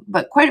lot of them,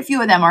 but quite a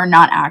few of them are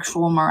not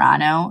actual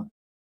Murano.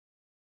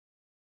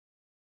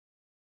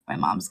 My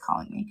mom's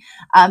calling me.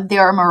 They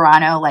are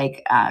Murano,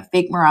 like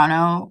fake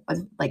Murano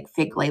with like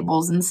fake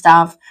labels and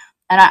stuff.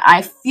 And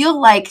I feel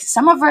like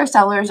some of our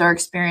sellers are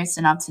experienced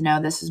enough to know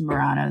this is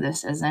Murano,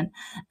 this isn't.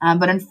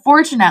 But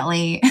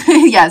unfortunately,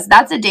 yes,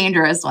 that's a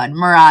dangerous one,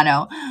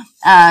 Murano.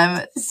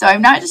 So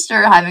I'm not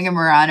sure having a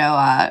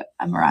Murano,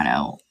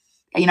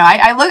 you know,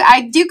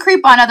 I do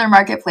creep on other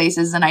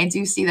marketplaces and I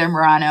do see their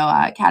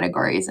Murano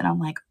categories and I'm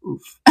like,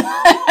 oof.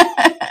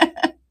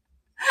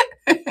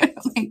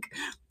 Like,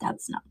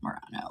 that's not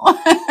Murano.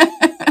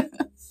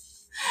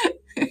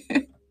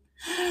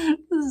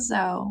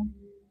 So,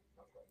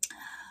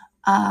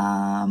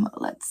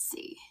 let's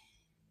see.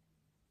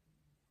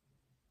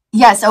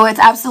 Yeah, so it's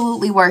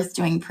absolutely worth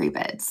doing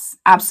pre-bids.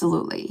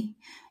 Absolutely.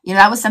 You know,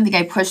 that was something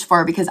I pushed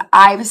for because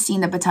I've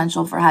seen the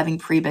potential for having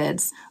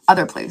pre-bids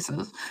other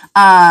places.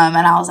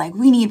 And I was like,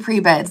 we need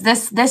pre-bids.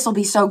 This will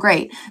be so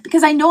great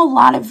because I know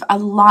a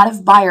lot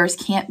of buyers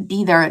can't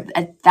be there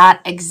at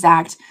that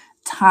exact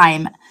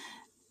time.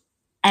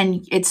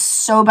 And it's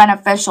so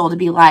beneficial to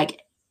be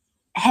like,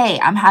 hey,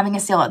 I'm having a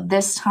sale at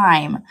this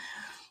time.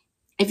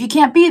 If you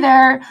can't be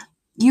there,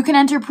 you can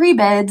enter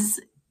pre-bids.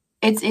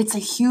 It's a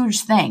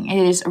huge thing.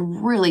 It is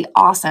really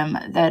awesome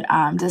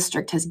that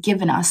district has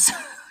given us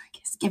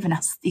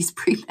these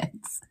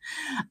pre-bids.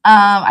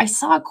 I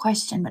saw a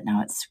question, but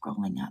now it's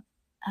scrolling up.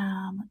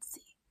 Let's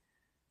see.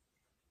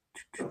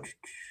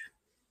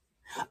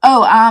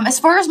 Oh, as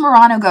far as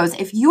Murano goes,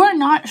 if you are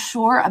not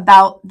sure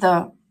about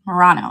the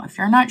Murano, if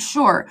you're not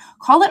sure,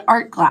 call it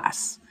art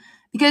glass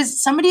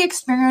because somebody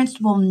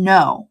experienced will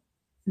know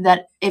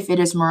that if it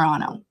is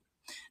Murano.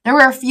 There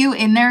were a few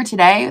in there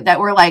today that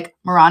were like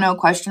Murano ?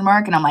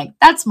 And I'm like,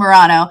 that's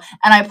Murano.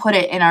 And I put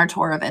it in our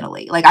Tour of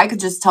Italy. Like I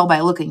could just tell by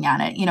looking at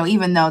it, you know,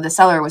 even though the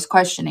seller was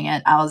questioning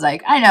it, I was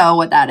like, I know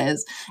what that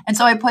is. And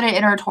so I put it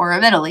in our Tour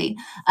of Italy.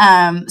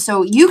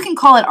 So you can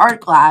call it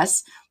art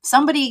glass.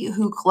 Somebody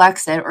who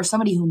collects it or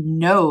somebody who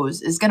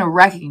knows is going to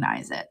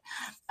recognize it.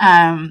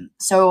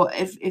 So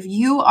if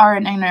you are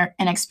an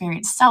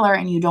inexperienced seller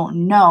and you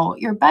don't know,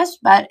 your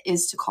best bet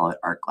is to call it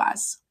art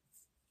glass.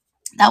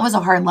 That was a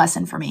hard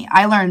lesson for me.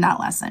 I learned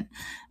that lesson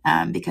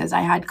because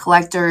I had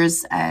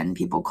collectors and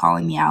people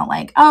calling me out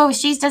like, oh,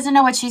 she doesn't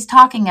know what she's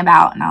talking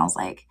about. And I was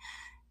like,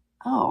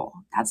 oh,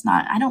 that's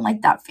not, I don't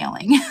like that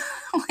feeling.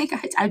 Like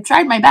I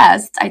tried my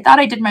best. I thought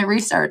I did my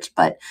research,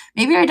 but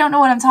maybe I don't know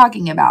what I'm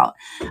talking about.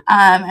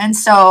 And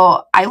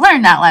so I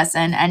learned that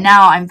lesson. And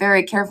now I'm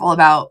very careful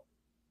about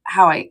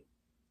how I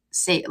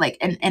say like,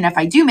 and if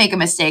I do make a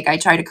mistake, I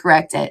try to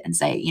correct it and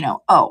say, you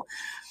know, oh,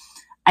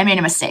 I made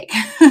a mistake.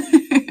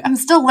 I'm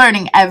still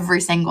learning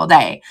every single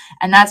day.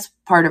 And that's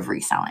part of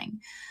reselling.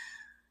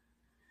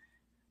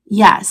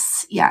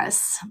 Yes.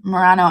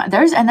 Murano.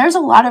 There's a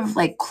lot of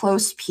like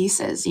close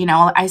pieces. You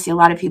know, I see a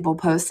lot of people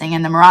posting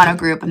in the Murano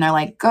group and they're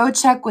like, go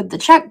check with the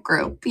Czech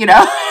group, you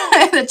know,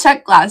 the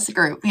Czech glass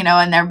group, you know,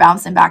 and they're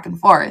bouncing back and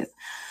forth.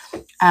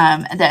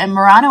 The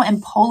Murano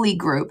and Poli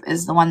group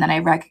is the one that I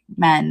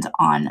recommend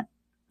on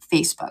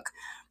Facebook.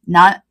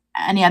 Not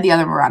any of the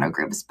other Murano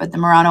groups, but the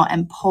Murano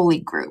and Poli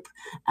group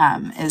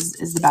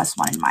is the best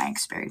one in my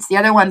experience. The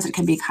other ones, it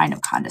can be kind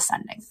of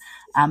condescending.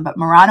 But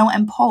Murano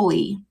and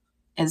Poli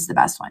is the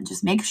best one.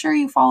 Just make sure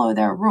you follow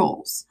their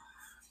rules.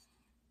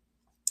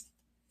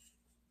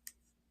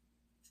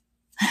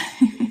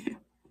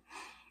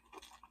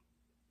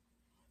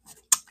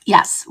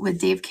 Yes, with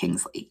Dave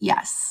Kingsley.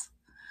 Yes,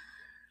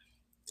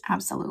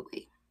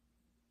 absolutely.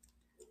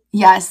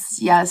 Yes,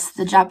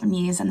 the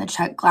Japanese and the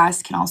Czech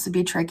glass can also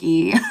be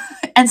tricky.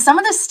 And some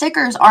of the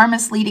stickers are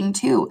misleading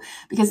too,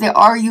 because they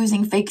are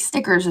using fake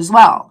stickers as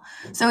well.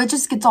 So it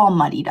just gets all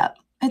muddied up.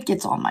 It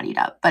gets all muddied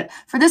up. But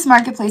for this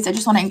marketplace, I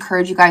just want to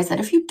encourage you guys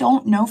that if you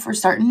don't know for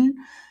certain,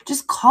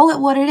 just call it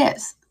what it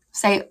is.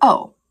 Say,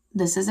 oh,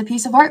 this is a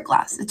piece of art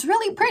glass. It's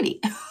really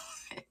pretty.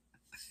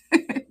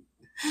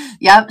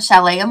 Yep,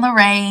 Chalet and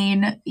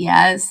Lorraine.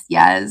 Yes.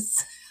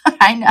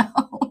 I know.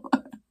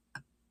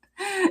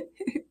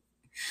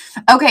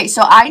 Okay,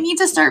 so I need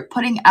to start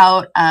putting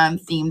out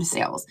themed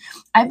sales.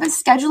 I've been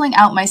scheduling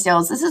out my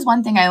sales. This is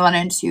one thing I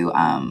wanted to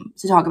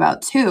talk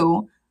about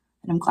too,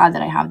 and I'm glad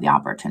that I have the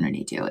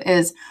opportunity to,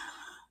 is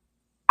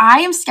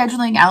I am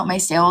scheduling out my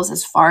sales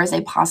as far as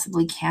I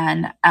possibly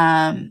can.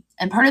 And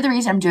part of the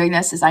reason I'm doing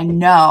this is I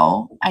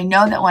know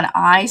that when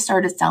I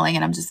started selling,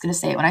 and I'm just going to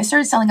say it, when I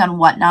started selling on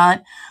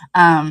Whatnot,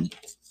 and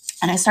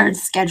I started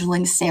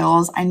scheduling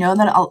sales, I know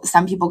that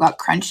some people got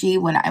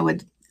crunchy when I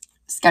would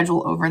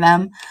schedule over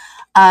them.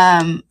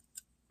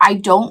 I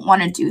don't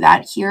want to do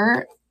that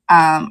here.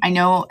 I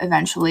know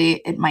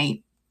eventually it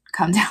might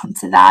come down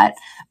to that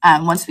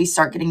once we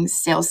start getting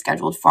sales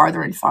scheduled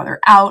farther and farther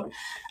out.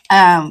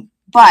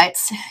 But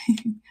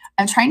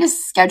I'm trying to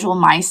schedule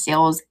my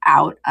sales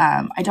out.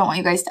 I don't want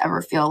you guys to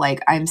ever feel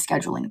like I'm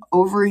scheduling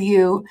over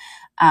you,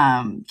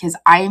 because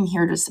I am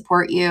here to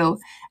support you.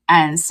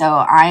 And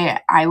so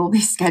I will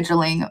be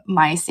scheduling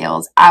my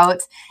sales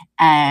out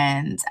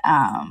and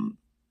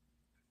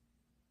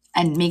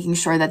making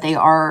sure that they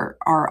are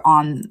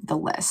on the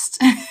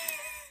list.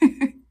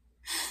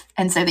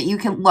 And so that you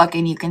can look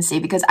and you can see,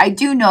 because I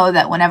do know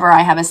that whenever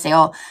I have a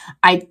sale,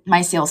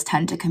 my sales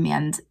tend to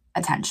command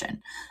attention.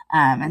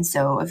 And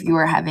so if you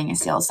are having a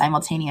sale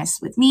simultaneous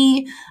with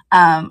me,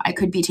 I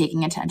could be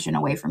taking attention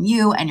away from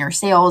you and your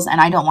sales,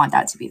 and I don't want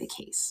that to be the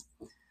case.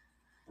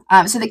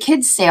 So the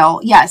kids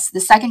sale, yes,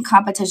 the second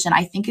competition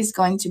I think is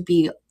going to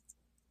be,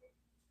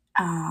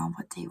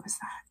 what day was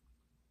that?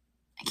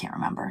 I can't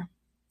remember.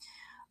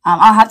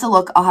 I'll have to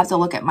look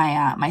at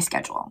my my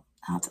schedule.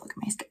 I'll have to look at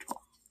my schedule.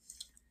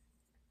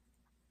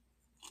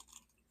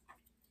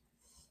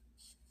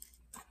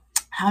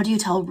 How do you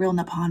tell real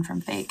Nippon from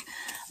fake?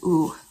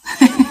 Ooh,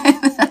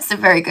 that's a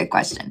very good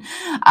question.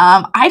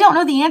 I don't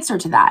know the answer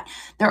to that.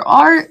 There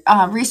are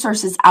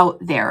resources out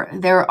there.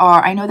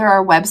 I know there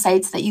are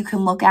websites that you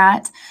can look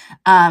at,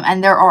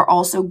 and there are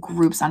also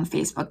groups on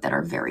Facebook that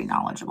are very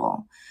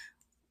knowledgeable.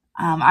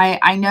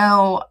 I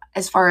know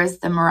as far as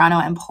the Murano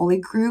and Poli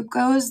group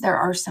goes, there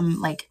are some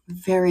like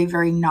very,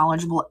 very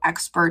knowledgeable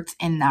experts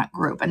in that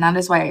group. And that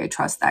is why I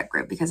trust that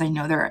group, because I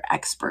know there are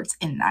experts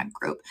in that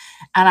group.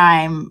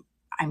 And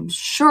I'm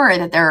sure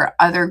that there are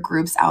other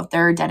groups out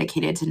there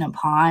dedicated to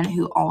Nippon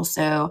who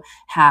also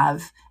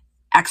have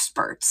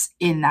experts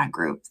in that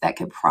group that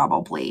could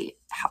probably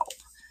help.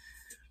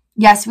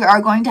 Yes, we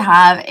are going to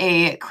have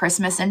a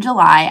Christmas in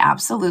July.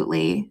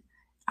 Absolutely.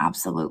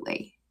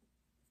 Absolutely.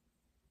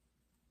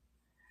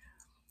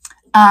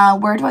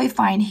 Where do I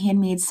find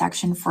handmade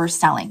section for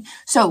selling?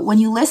 So when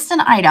you list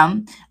an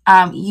item,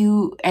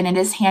 and it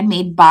is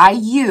handmade by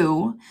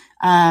you,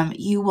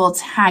 you will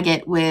tag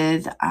it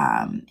with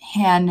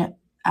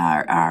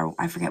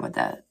I forget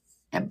what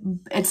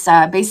it's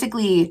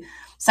basically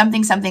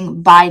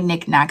something by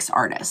Niknax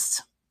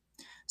artist.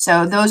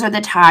 So those are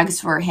the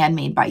tags for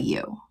handmade by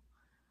you.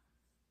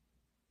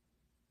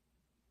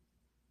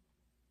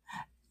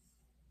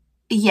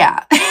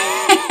 Yeah.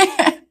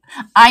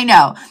 I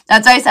know.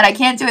 That's why I said I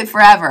can't do it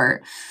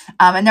forever.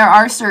 And there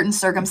are certain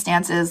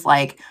circumstances,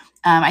 like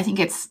I think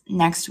it's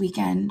next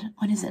weekend.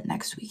 When is it?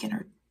 Next weekend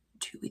or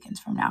 2 weekends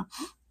from now,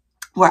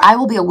 where I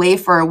will be away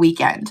for a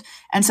weekend.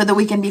 And so the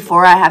weekend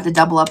before I have to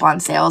double up on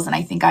sales, and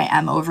I think I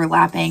am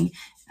overlapping,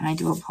 and I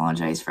do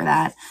apologize for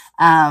that.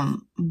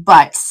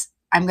 But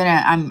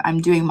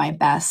I'm doing my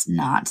best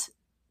not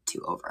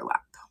to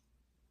overlap.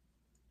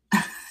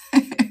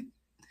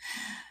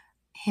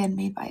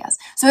 Handmade by us.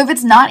 So if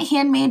it's not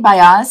handmade by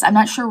us, I'm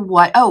not sure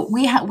what. Oh,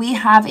 we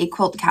have a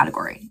quilt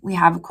category. We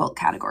have a quilt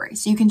category.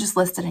 So you can just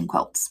list it in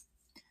quilts.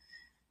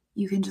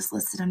 You can just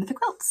list it under the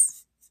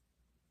quilts.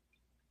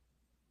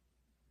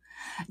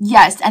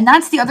 Yes, and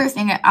that's the other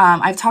thing.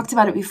 I've talked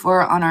about it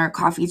before on our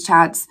coffee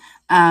chats.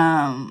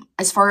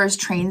 As far as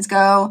trains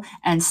go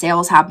and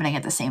sales happening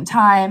at the same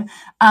time,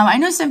 I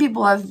know some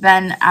people have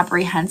been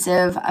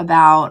apprehensive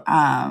about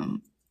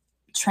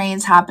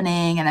trains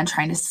happening and then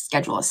trying to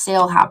schedule a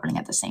sale happening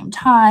at the same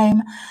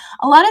time.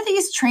 A lot of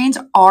these trains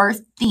are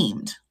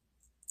themed.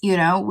 You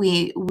know,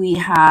 we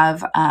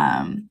have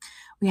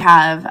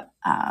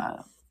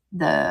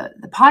the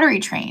pottery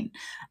train,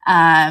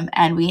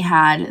 and we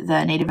had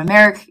the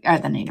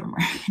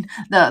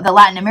the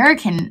Latin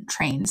American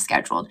train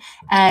scheduled,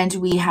 and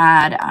we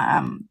had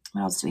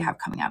what else do we have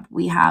coming up?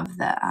 We have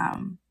the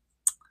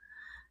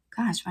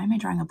gosh, why am I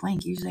drawing a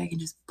blank? Usually I can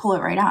just pull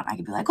it right out. I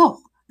could be like,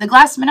 oh, the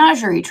glass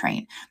menagerie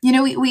train. You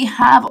know, we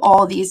have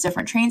all these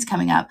different trains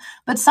coming up,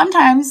 but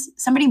sometimes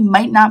somebody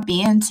might not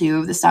be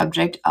into the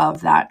subject of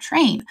that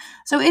train.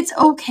 So it's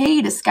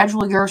okay to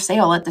schedule your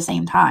sale at the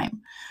same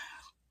time.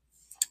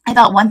 I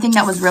thought one thing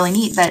that was really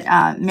neat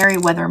that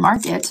Meriwether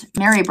Market,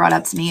 Mary brought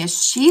up to me,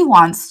 is she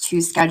wants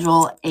to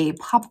schedule a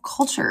pop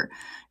culture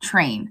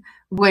train,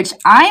 which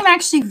I'm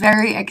actually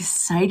very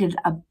excited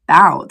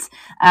about,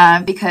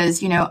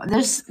 because, you know,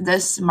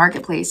 this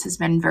marketplace has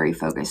been very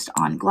focused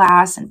on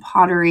glass and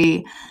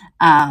pottery,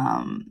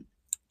 and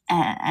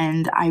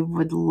I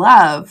would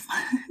love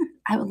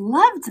I would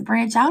love to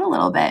branch out a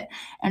little bit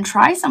and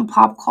try some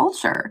pop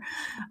culture,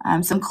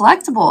 some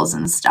collectibles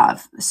and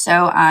stuff.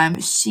 So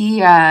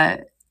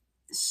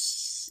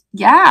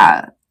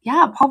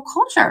yeah, pop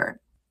culture.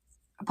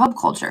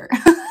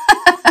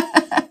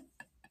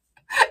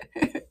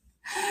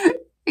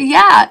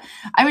 Yeah.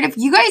 I mean, if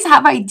you guys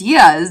have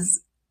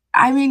ideas,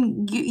 I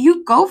mean,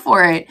 you go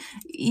for it.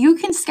 You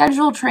can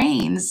schedule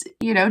trains,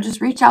 just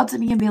reach out to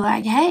me and be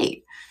like,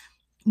 hey,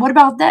 what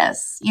about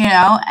this?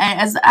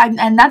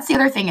 And that's the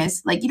other thing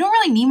is like, you don't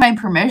really need my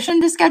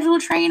permission to schedule a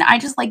train. I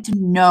just like to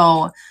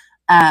know,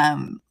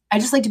 I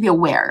just like to be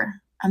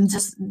aware. I'm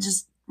just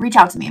reach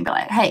out to me and be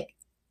like, hey,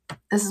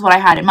 this is what I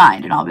had in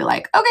mind. And I'll be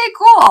like, okay,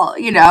 cool.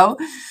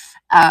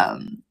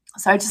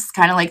 So I just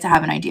kind of like to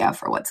have an idea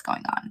for what's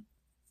going on.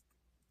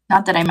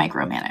 Not that I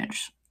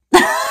micromanage.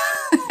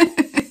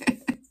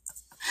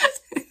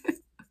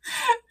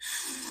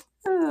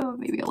 Oh,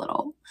 maybe a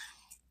little.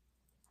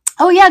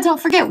 Oh yeah, don't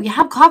forget, we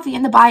have coffee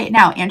in the buy it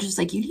now. Andrew's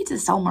like, you need to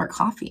sell more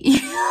coffee.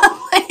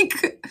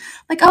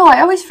 like, oh,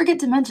 I always forget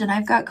to mention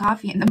I've got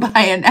coffee in the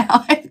buy it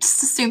now. I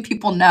just assume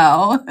people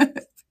know.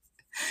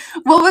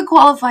 What would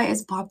qualify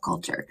as pop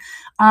culture?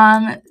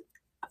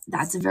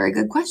 That's a very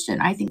good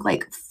question. I think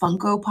like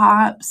Funko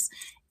Pops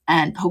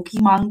and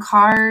Pokemon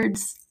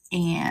cards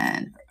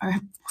or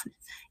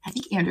I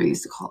think Andrew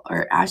used to call,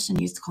 or Ashton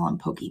used to call them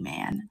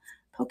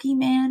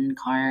Pokemon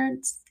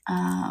cards,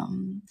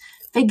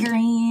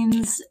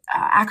 figurines,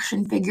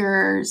 action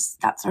figures,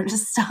 that sort of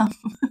stuff.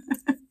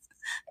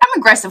 I'm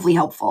aggressively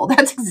helpful.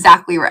 That's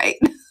exactly right.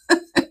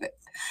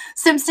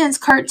 Simpsons,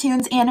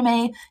 cartoons,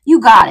 anime,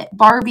 you got it.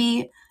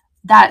 Barbie,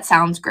 that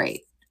sounds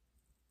great.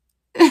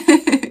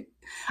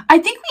 I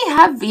think we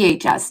have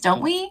VHS,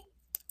 don't we?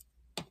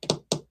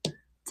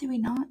 Do we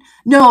not?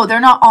 No, they're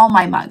not all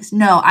my mugs.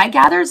 No, I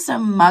gathered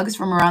some mugs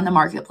from around the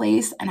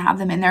marketplace and have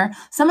them in there.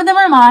 Some of them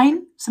are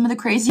mine. Some of the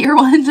crazier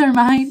ones are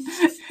mine.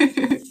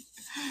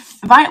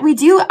 We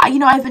do,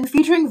 I've been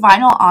featuring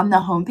vinyl on the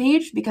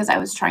homepage because I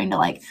was trying to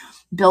like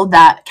build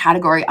that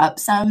category up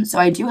some. So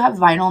I do have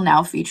vinyl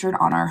now featured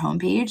on our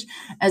homepage,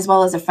 as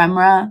well as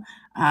ephemera.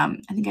 I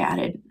think I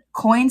added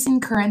coins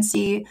and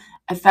currency,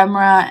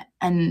 ephemera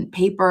and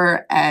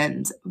paper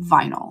and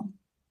vinyl.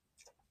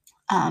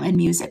 And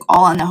music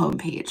all on the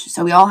homepage.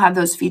 So we all have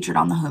those featured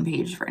on the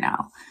homepage for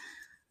now.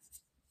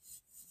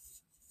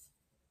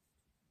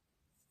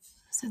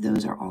 So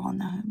those are all on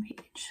the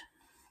homepage.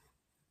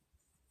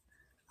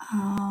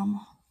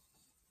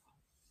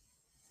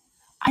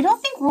 I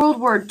don't think World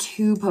War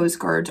II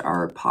postcards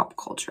are pop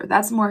culture.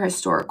 That's more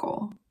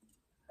historical.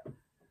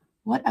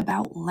 What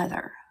about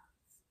leather?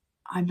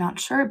 I'm not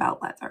sure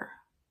about leather.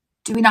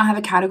 Do we not have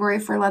a category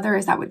for leather?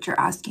 Is that what you're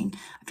asking?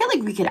 I feel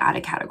like we could add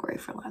a category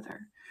for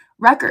leather.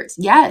 Records.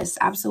 Yes,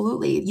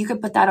 absolutely. You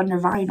could put that under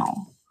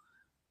vinyl.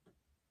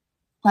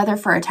 Leather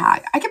for a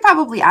tag. I could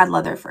probably add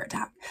leather for a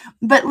tag.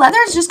 But leather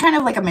is just kind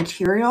of like a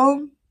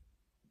material.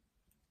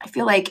 I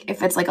feel like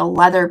if it's like a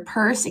leather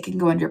purse, it can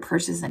go under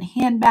purses and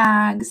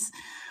handbags.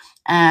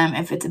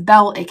 If it's a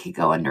belt, it could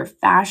go under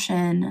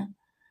fashion.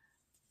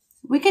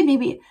 We could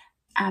maybe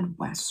add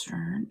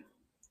Western.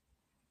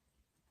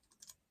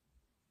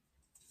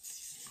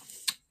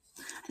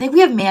 I think we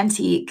have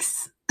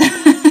mantiques.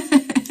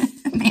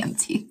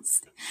 Mantiques.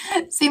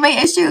 See my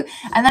issue?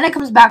 And then it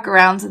comes back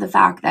around to the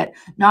fact that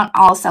not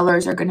all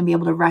sellers are going to be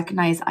able to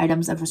recognize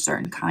items of a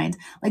certain kind.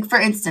 Like for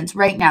instance,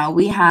 right now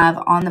we have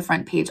on the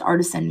front page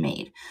artisan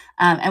made.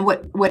 And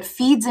what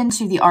feeds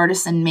into the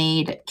artisan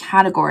made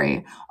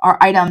category are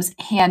items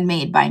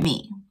handmade by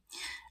me.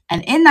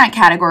 And in that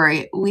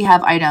category, we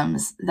have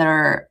items that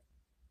are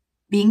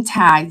being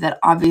tagged that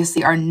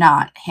obviously are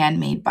not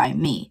handmade by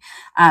me.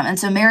 And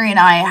so Mary and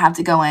I have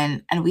to go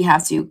in and we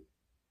have to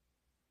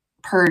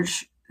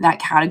purge that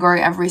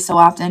category every so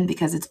often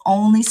because it's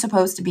only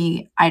supposed to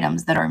be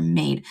items that are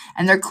made,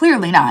 and they're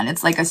clearly not.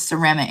 It's like a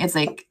ceramic. It's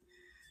like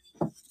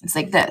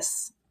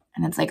this,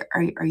 and it's like,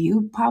 are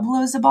you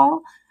Pablo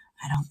Zabal?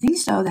 I don't think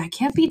so. That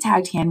can't be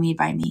tagged handmade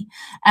by me.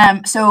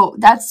 So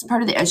that's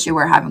part of the issue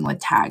we're having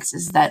with tags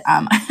is that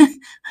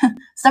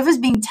stuff is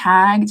being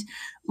tagged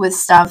with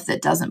stuff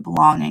that doesn't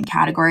belong in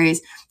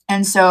categories,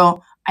 and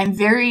so I'm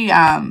very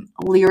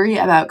leery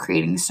about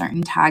creating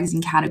certain tags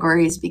and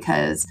categories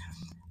because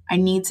I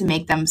need to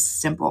make them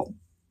simple.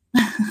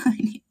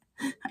 I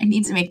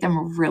need to make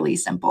them really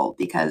simple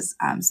because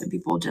some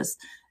people just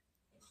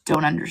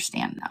don't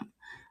understand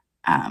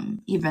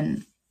them,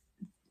 even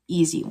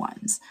easy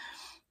ones.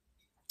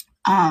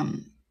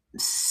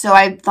 So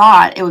I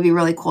thought it would be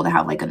really cool to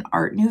have like an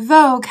Art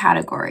Nouveau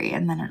category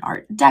and then an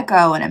Art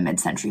Deco and a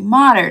mid-century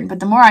modern. But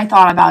the more I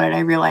thought about it, I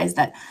realized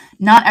that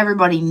not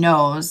everybody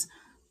knows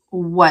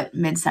what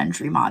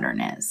mid-century modern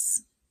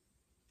is.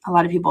 A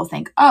lot of people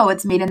think, oh,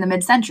 it's made in the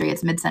mid-century,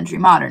 it's mid-century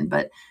modern,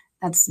 but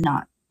that's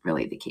not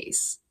really the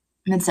case.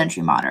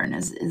 Mid-century modern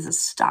is a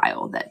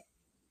style that,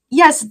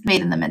 yes, it's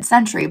made in the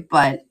mid-century,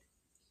 but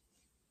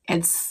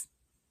it's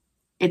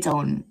its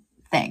own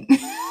thing.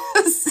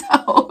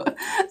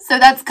 So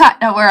that's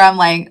kind of where I'm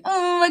like,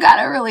 oh, I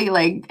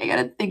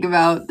gotta think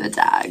about the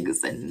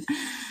tags and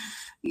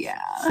yeah.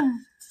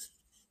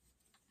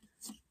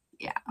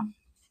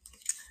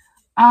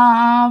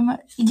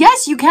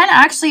 Yes, you can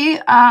actually,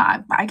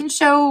 I can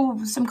show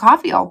some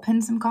coffee. I'll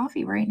pin some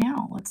coffee right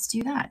now. Let's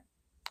do that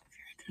if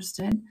you're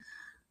interested.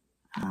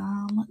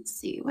 Let's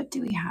see. What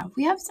do we have?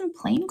 We have some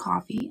plain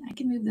coffee. I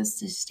can move this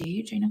to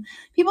stage. I know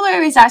people are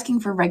always asking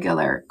for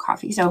regular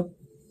coffee. So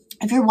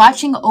if you're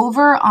watching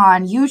over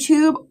on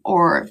YouTube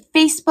or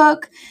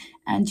Facebook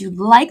and you'd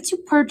like to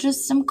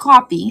purchase some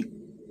coffee,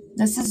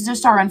 this is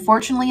just our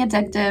Unfortunately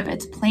Addictive.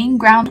 It's plain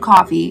ground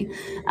coffee.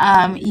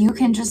 You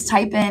can just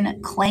type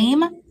in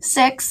claim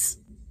 6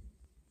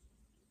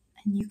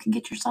 and you can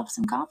get yourself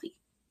some coffee.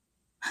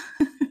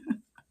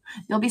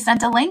 You'll be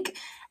sent a link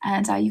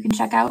and you can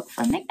check out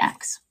from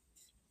Niknax.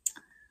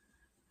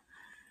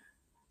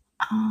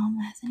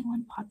 Has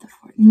anyone bought the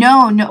Ford?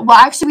 No. Well,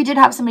 actually, we did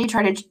have somebody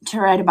try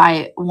to buy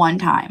it one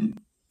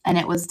time, and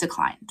it was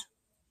declined.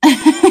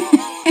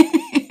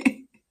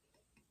 I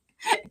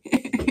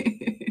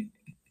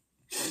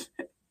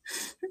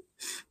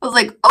was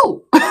like,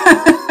 oh,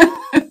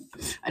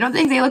 I don't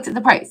think they looked at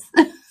the price.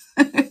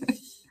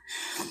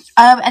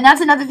 And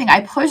that's another thing.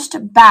 I pushed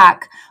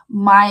back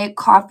my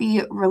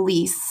coffee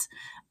release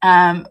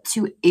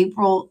to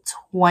April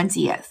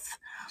 20th.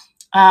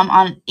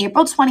 On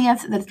April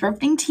 20th, the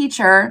Thrifting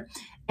Teacher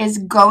is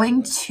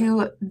going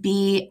to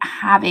be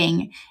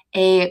having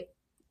a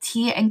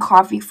tea and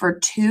coffee for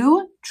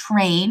 2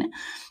 train.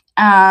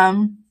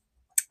 And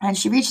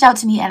she reached out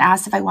to me and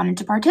asked if I wanted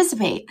to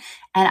participate.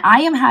 And I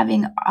am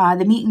having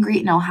the meet and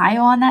greet in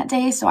Ohio on that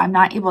day, so I'm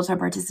not able to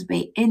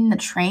participate in the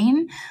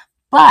train.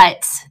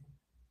 But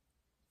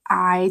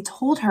I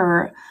told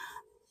her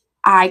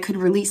I could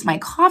release my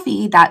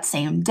coffee that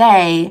same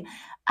day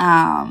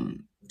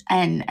and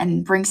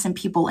bring some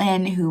people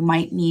in who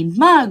might need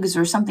mugs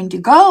or something to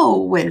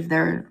go with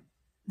the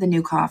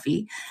new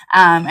coffee.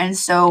 And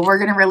so we're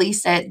going to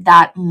release it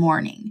that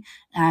morning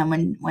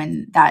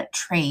when that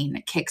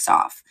train kicks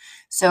off.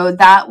 So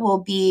that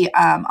will be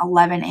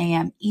 11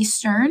 a.m.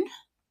 Eastern,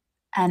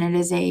 and it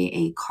is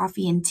a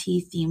coffee and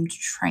tea themed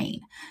train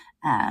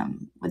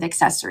with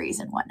accessories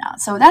and whatnot.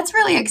 So that's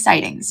really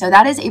exciting. So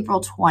that is April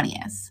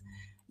 20th.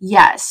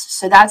 Yes,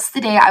 so that's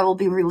the day I will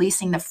be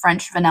releasing the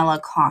French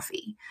vanilla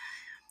coffee.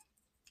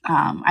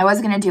 I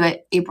was going to do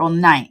it April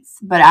 9th,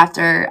 but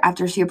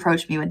after she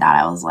approached me with that,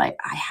 I was like,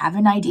 I have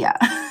an idea.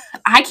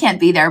 I can't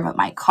be there, but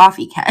my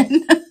coffee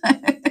can.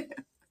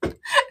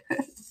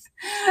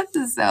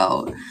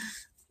 So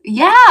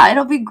yeah,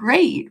 it'll be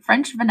great.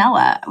 French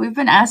vanilla. We've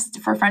been asked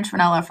for French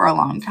vanilla for a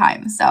long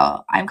time,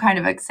 so I'm kind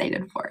of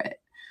excited for it.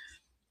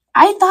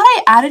 I thought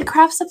I added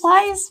craft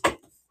supplies,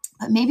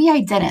 but maybe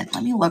I didn't.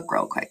 Let me look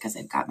real quick because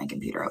I've got my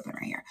computer open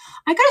right here.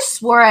 I could have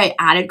swore I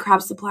added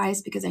craft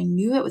supplies because I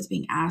knew it was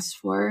being asked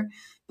for,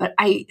 but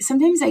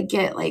sometimes I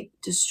get like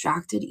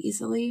distracted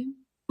easily.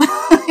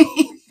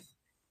 I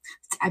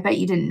bet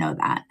you didn't know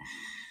that.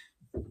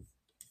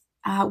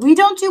 We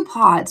don't do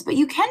pods, but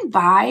you can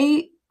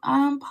buy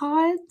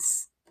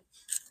pods.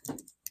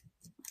 Let's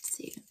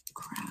see,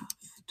 craft.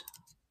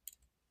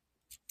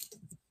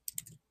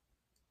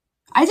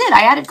 I did.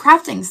 I added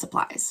crafting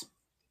supplies.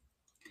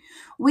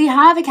 We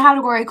have a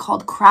category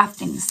called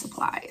crafting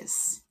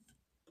supplies.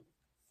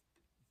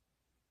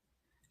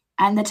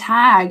 And the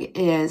tag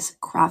is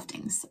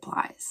crafting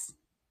supplies.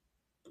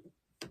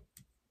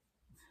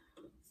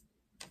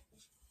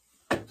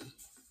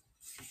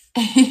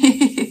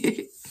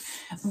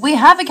 We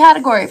have a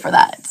category for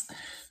that.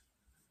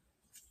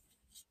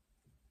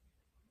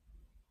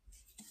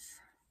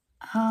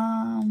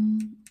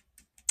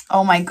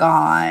 Oh my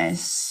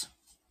gosh.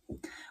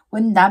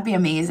 Wouldn't that be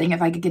amazing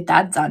if I could get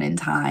that done in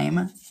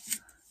time?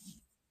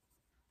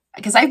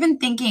 Because I've been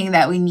thinking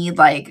that we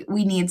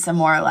need some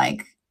more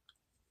like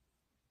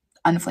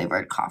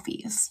unflavored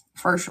coffees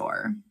for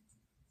sure.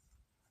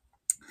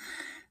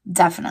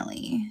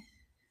 Definitely.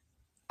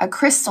 A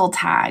crystal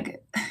tag.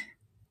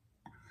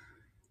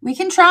 We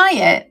can try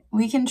it.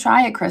 We can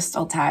try a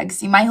crystal tag.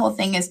 See, my whole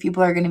thing is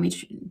people are going to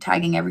be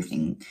tagging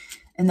everything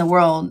in the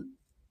world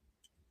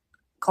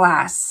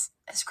glass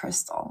as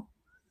crystal.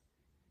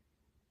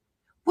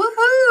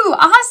 Woohoo!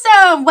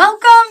 Awesome!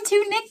 Welcome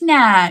to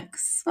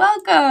Niknax.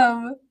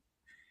 Welcome.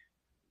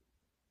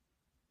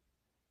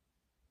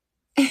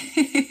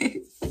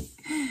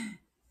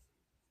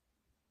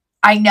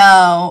 I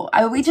know.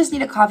 We just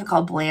need a coffee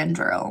called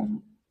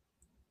Blandrill.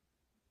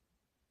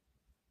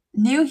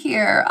 New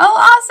here.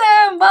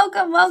 Oh, awesome.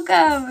 Welcome,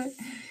 welcome.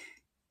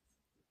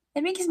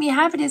 It makes me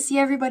happy to see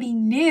everybody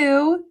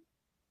new.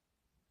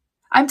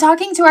 I'm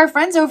talking to our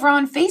friends over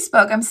on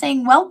Facebook. I'm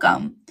saying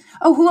welcome.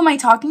 Oh, who am I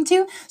talking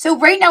to? So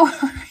right now,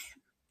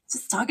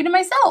 just talking to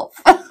myself.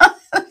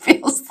 It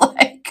feels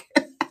like.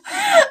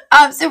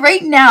 So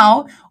right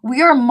now,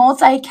 we are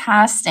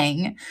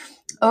multicasting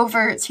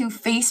over to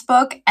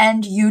Facebook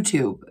and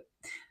YouTube.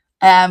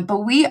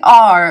 But we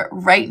are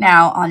right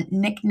now on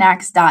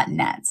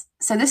Niknax.net.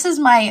 So this is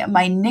my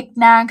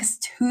Niknax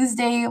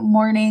Tuesday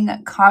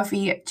morning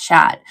coffee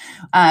chat,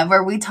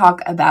 where we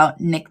talk about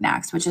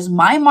Niknax, which is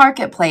my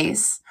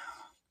marketplace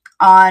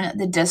on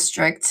the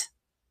District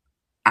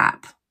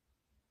app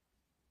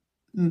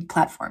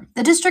platform,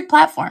 the District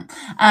platform.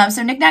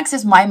 So Niknax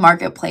is my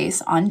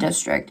marketplace on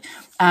District.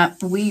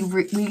 We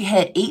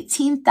hit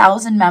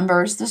 18,000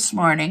 members this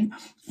morning.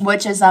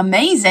 which is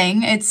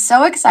amazing. It's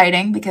so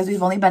exciting because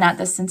we've only been at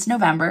this since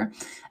November.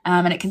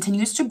 And it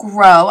continues to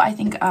grow. I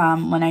think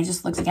when I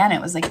just looked again,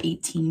 it was like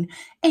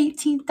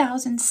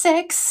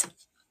 18,006.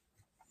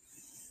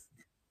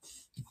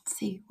 Let's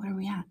see, what are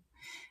we at?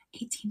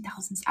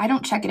 18,000. I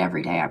don't check it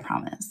every day, I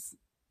promise.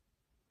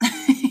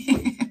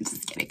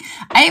 Just kidding.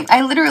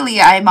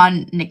 I'm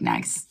on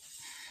Niknax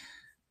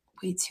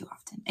way too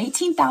often.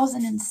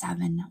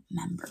 18,007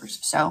 members.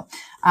 So,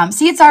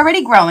 see, it's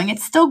already growing.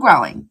 It's still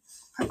growing.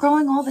 We're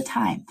growing all the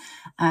time.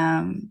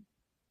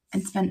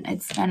 It's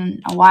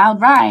been a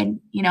wild ride.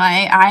 You know,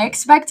 I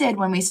expected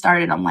when we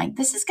started, I'm like,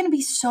 this is going to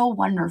be so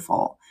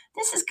wonderful.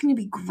 This is going to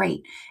be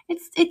great.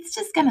 It's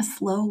just going to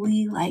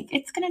slowly, like,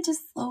 it's going to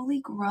just slowly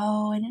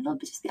grow, and I'll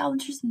just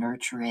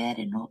nurture it,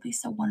 and it'll be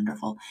so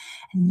wonderful.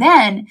 And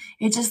then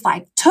it just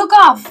like took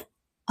off.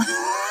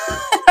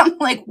 I'm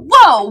like,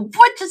 whoa,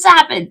 what just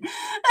happened?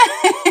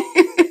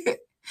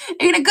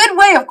 In a good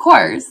way, of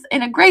course,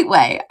 in a great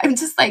way. I'm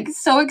just like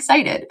so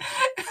excited.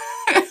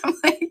 I'm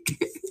like,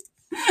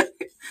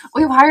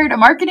 we've hired a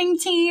marketing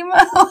team.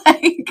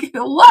 Like,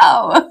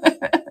 whoa.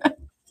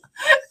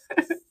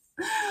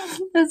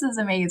 This is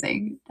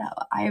amazing.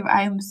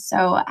 I'm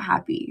so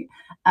happy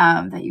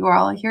that you are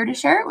all here to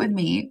share it with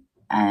me.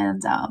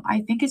 And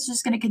I think it's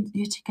just going to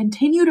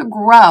continue to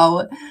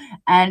grow.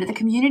 And the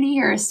community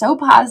here is so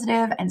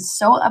positive and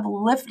so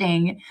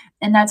uplifting.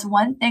 And that's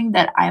one thing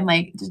that I'm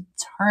like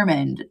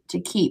determined to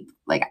keep.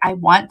 Like, I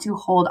want to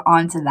hold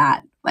on to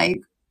that.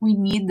 Like, we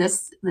need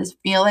this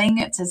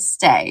feeling to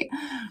stay.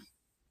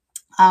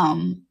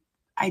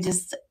 I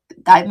just,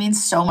 that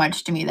means so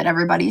much to me that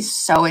everybody's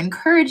so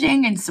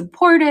encouraging and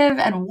supportive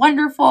and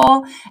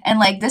wonderful. And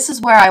like, this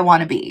is where I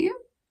want to be.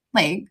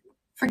 Like,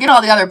 forget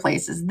all the other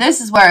places.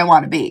 This is where I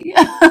want to be.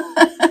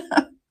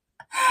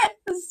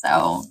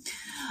 So,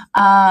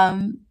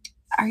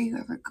 are you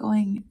ever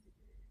going?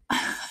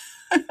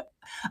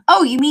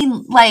 Oh, you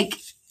mean like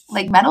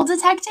metal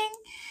detecting?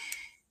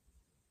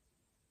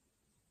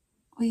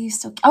 Will you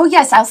still? Oh,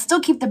 yes, I'll still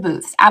keep the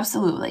booths.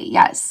 Absolutely,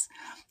 yes,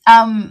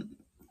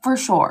 for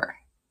sure.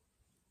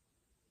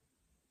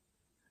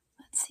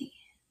 Let's see.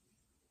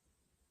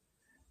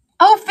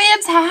 Oh,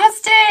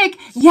 fantastic.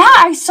 Yeah,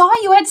 I saw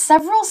you had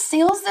several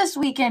sales this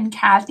weekend,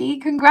 Kathy.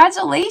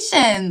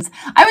 Congratulations.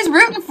 I was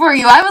rooting for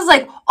you. I was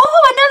like,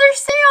 oh, another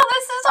sale.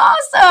 This is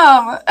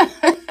awesome.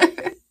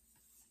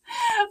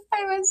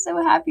 I was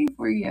so happy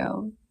for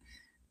you.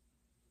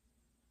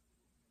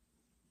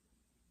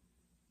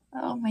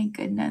 Oh my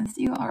goodness.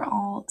 You are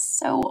all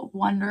so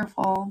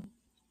wonderful.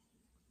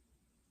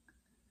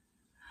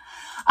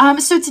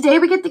 So today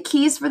we get the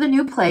keys for the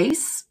new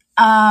place.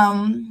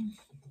 Who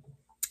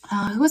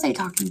was I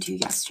talking to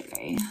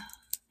yesterday?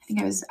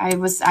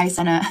 I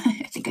sent a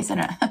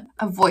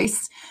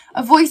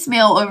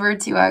voicemail over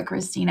to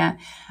Christina.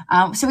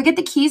 So we get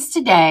the keys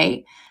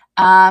today.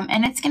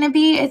 And it's gonna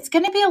be a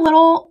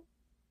little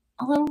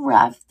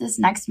rough this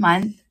next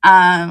month.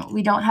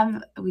 We don't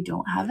have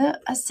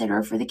a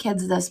sitter for the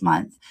kids this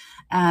month.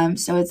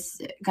 So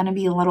it's gonna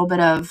be a little bit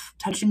of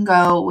touch and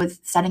go with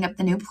setting up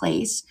the new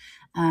place.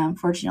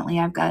 Fortunately,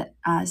 I've got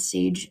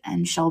Sage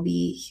and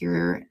Shelby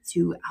here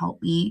to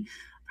help me.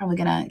 Probably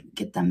gonna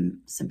get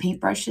them some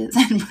paintbrushes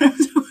and put them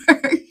to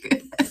work.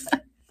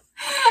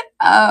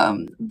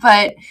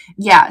 But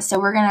yeah, so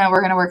we're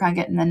gonna work on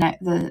getting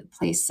the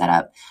place set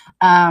up.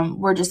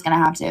 We're just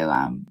gonna have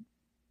to.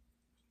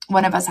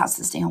 One of us has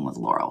to stay home with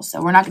Laurel,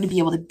 so we're not going to be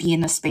able to be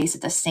in the space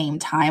at the same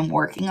time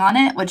working on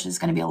it, which is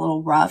going to be a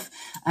little rough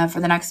for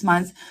the next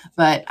month.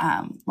 But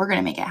we're going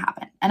to make it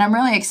happen, and I'm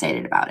really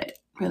excited about it.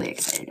 Really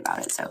excited about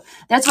it. So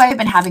that's why I've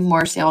been having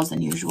more sales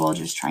than usual,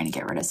 just trying to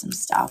get rid of some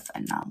stuff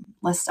and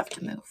less stuff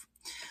to move.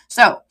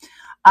 So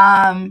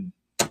I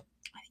think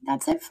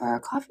that's it for our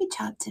coffee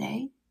chat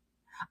today.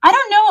 I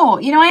don't know.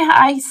 You know,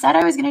 I said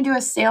I was going to do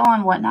a sale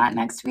on Whatnot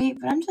next week,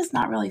 but I'm just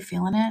not really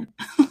feeling it.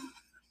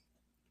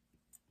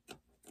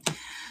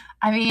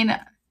 I mean,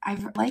 I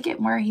like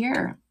it more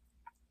here.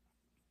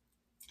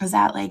 Is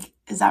that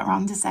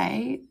wrong to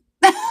say?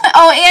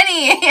 Oh,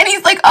 Annie.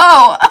 Annie's like,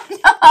 oh,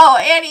 no,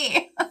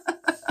 Annie.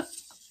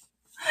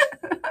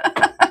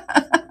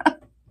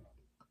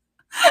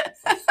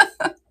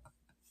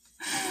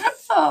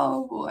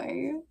 Oh,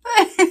 boy.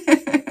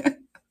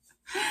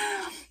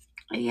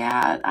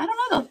 Yeah, I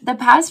don't know. The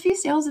past few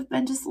sales have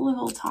been just a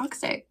little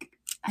toxic.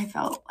 I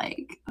felt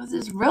like it was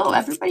just real.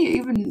 Everybody,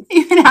 even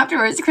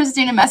afterwards,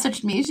 Christina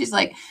messaged me. She's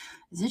like,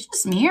 is it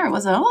just me or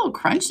was it a little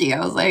crunchy? I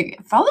was like,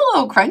 it felt a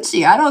little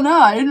crunchy. I don't know.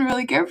 I didn't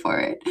really care for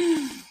it.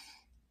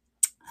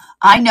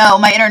 I know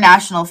my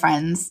international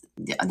friends.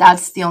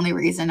 That's the only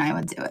reason I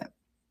would do it.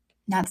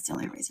 That's the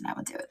only reason I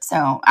would do it.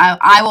 So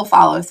I will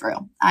follow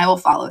through. I will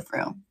follow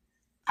through.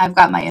 I've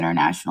got my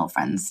international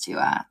friends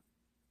to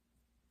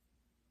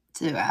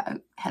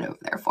head over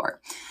there for.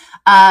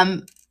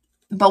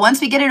 But once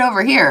we get it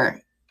over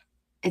here,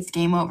 it's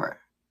game over.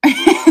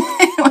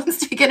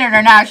 Once we get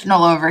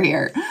international over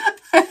here.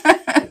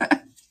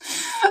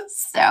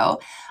 So,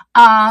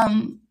 all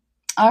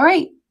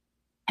right.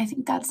 I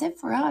think that's it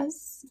for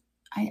us.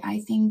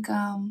 I think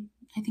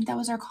I think that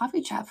was our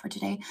coffee chat for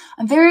today.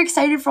 I'm very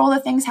excited for all the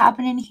things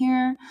happening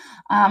here.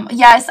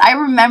 Yes, I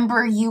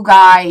remember you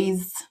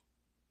guys.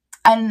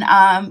 And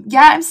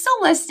yeah, I'm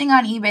still listing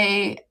on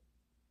eBay.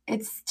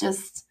 It's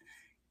just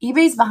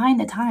eBay's behind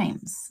the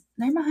times.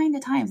 They're behind the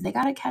times. They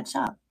got to catch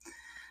up.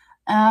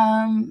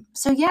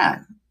 So yeah,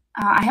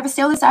 I have a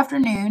sale this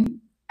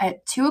afternoon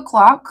at 2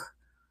 o'clock.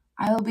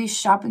 I will be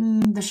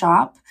shopping the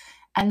shop,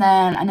 and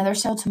then another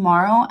sale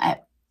tomorrow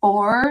at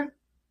 4.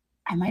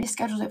 I might have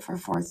scheduled it for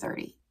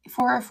 4:30,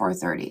 4 or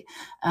 4:30.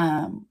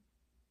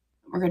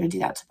 We're going to do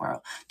that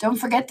tomorrow. Don't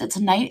forget that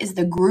tonight is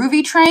the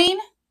Groovy Train.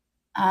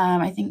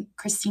 I think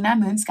Christina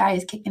Moonsky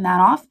is kicking that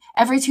off.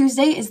 Every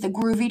Tuesday is the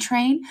Groovy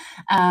Train.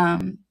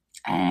 And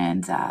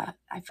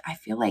I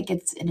feel like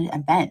it's an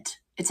event.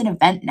 It's an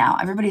event now.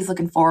 Everybody's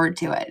looking forward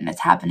to it, and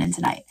it's happening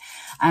tonight.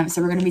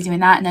 So we're going to be doing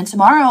that. And then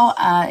tomorrow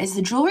is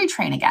the Jewelry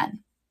Train again.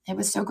 It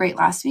was so great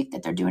last week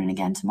that they're doing it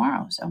again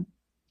tomorrow. So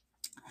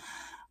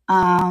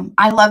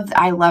I love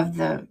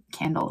the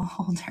candle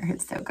holder.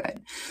 It's so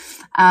good.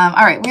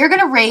 All right, we're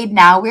going to raid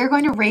now. We're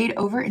going to raid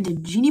over into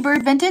Jeannie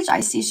Bird Vintage. I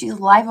see she's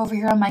live over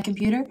here on my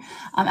computer.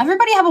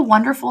 Everybody have a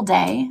wonderful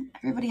day.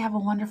 Everybody have a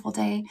wonderful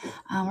day.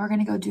 We're going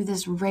to go do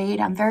this raid.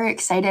 I'm very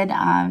excited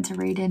to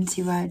raid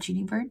into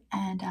Jeannie Bird.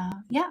 And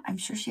yeah, I'm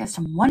sure she has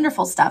some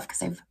wonderful stuff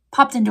because I've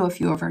popped into a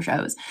few of her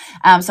shows.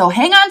 So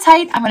hang on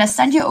tight. I'm going to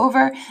send you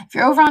over. If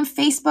you're over on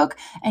Facebook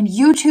and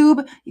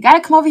YouTube, you got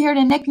to come over here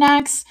to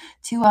Niknax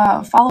to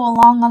follow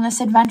along on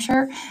this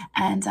adventure.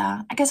 And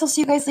I guess I'll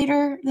see you guys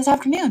later this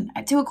afternoon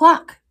at 2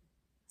 o'clock.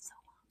 So,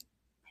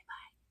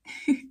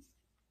 bye-bye.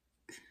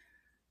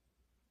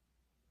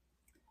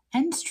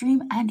 End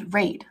stream and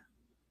raid.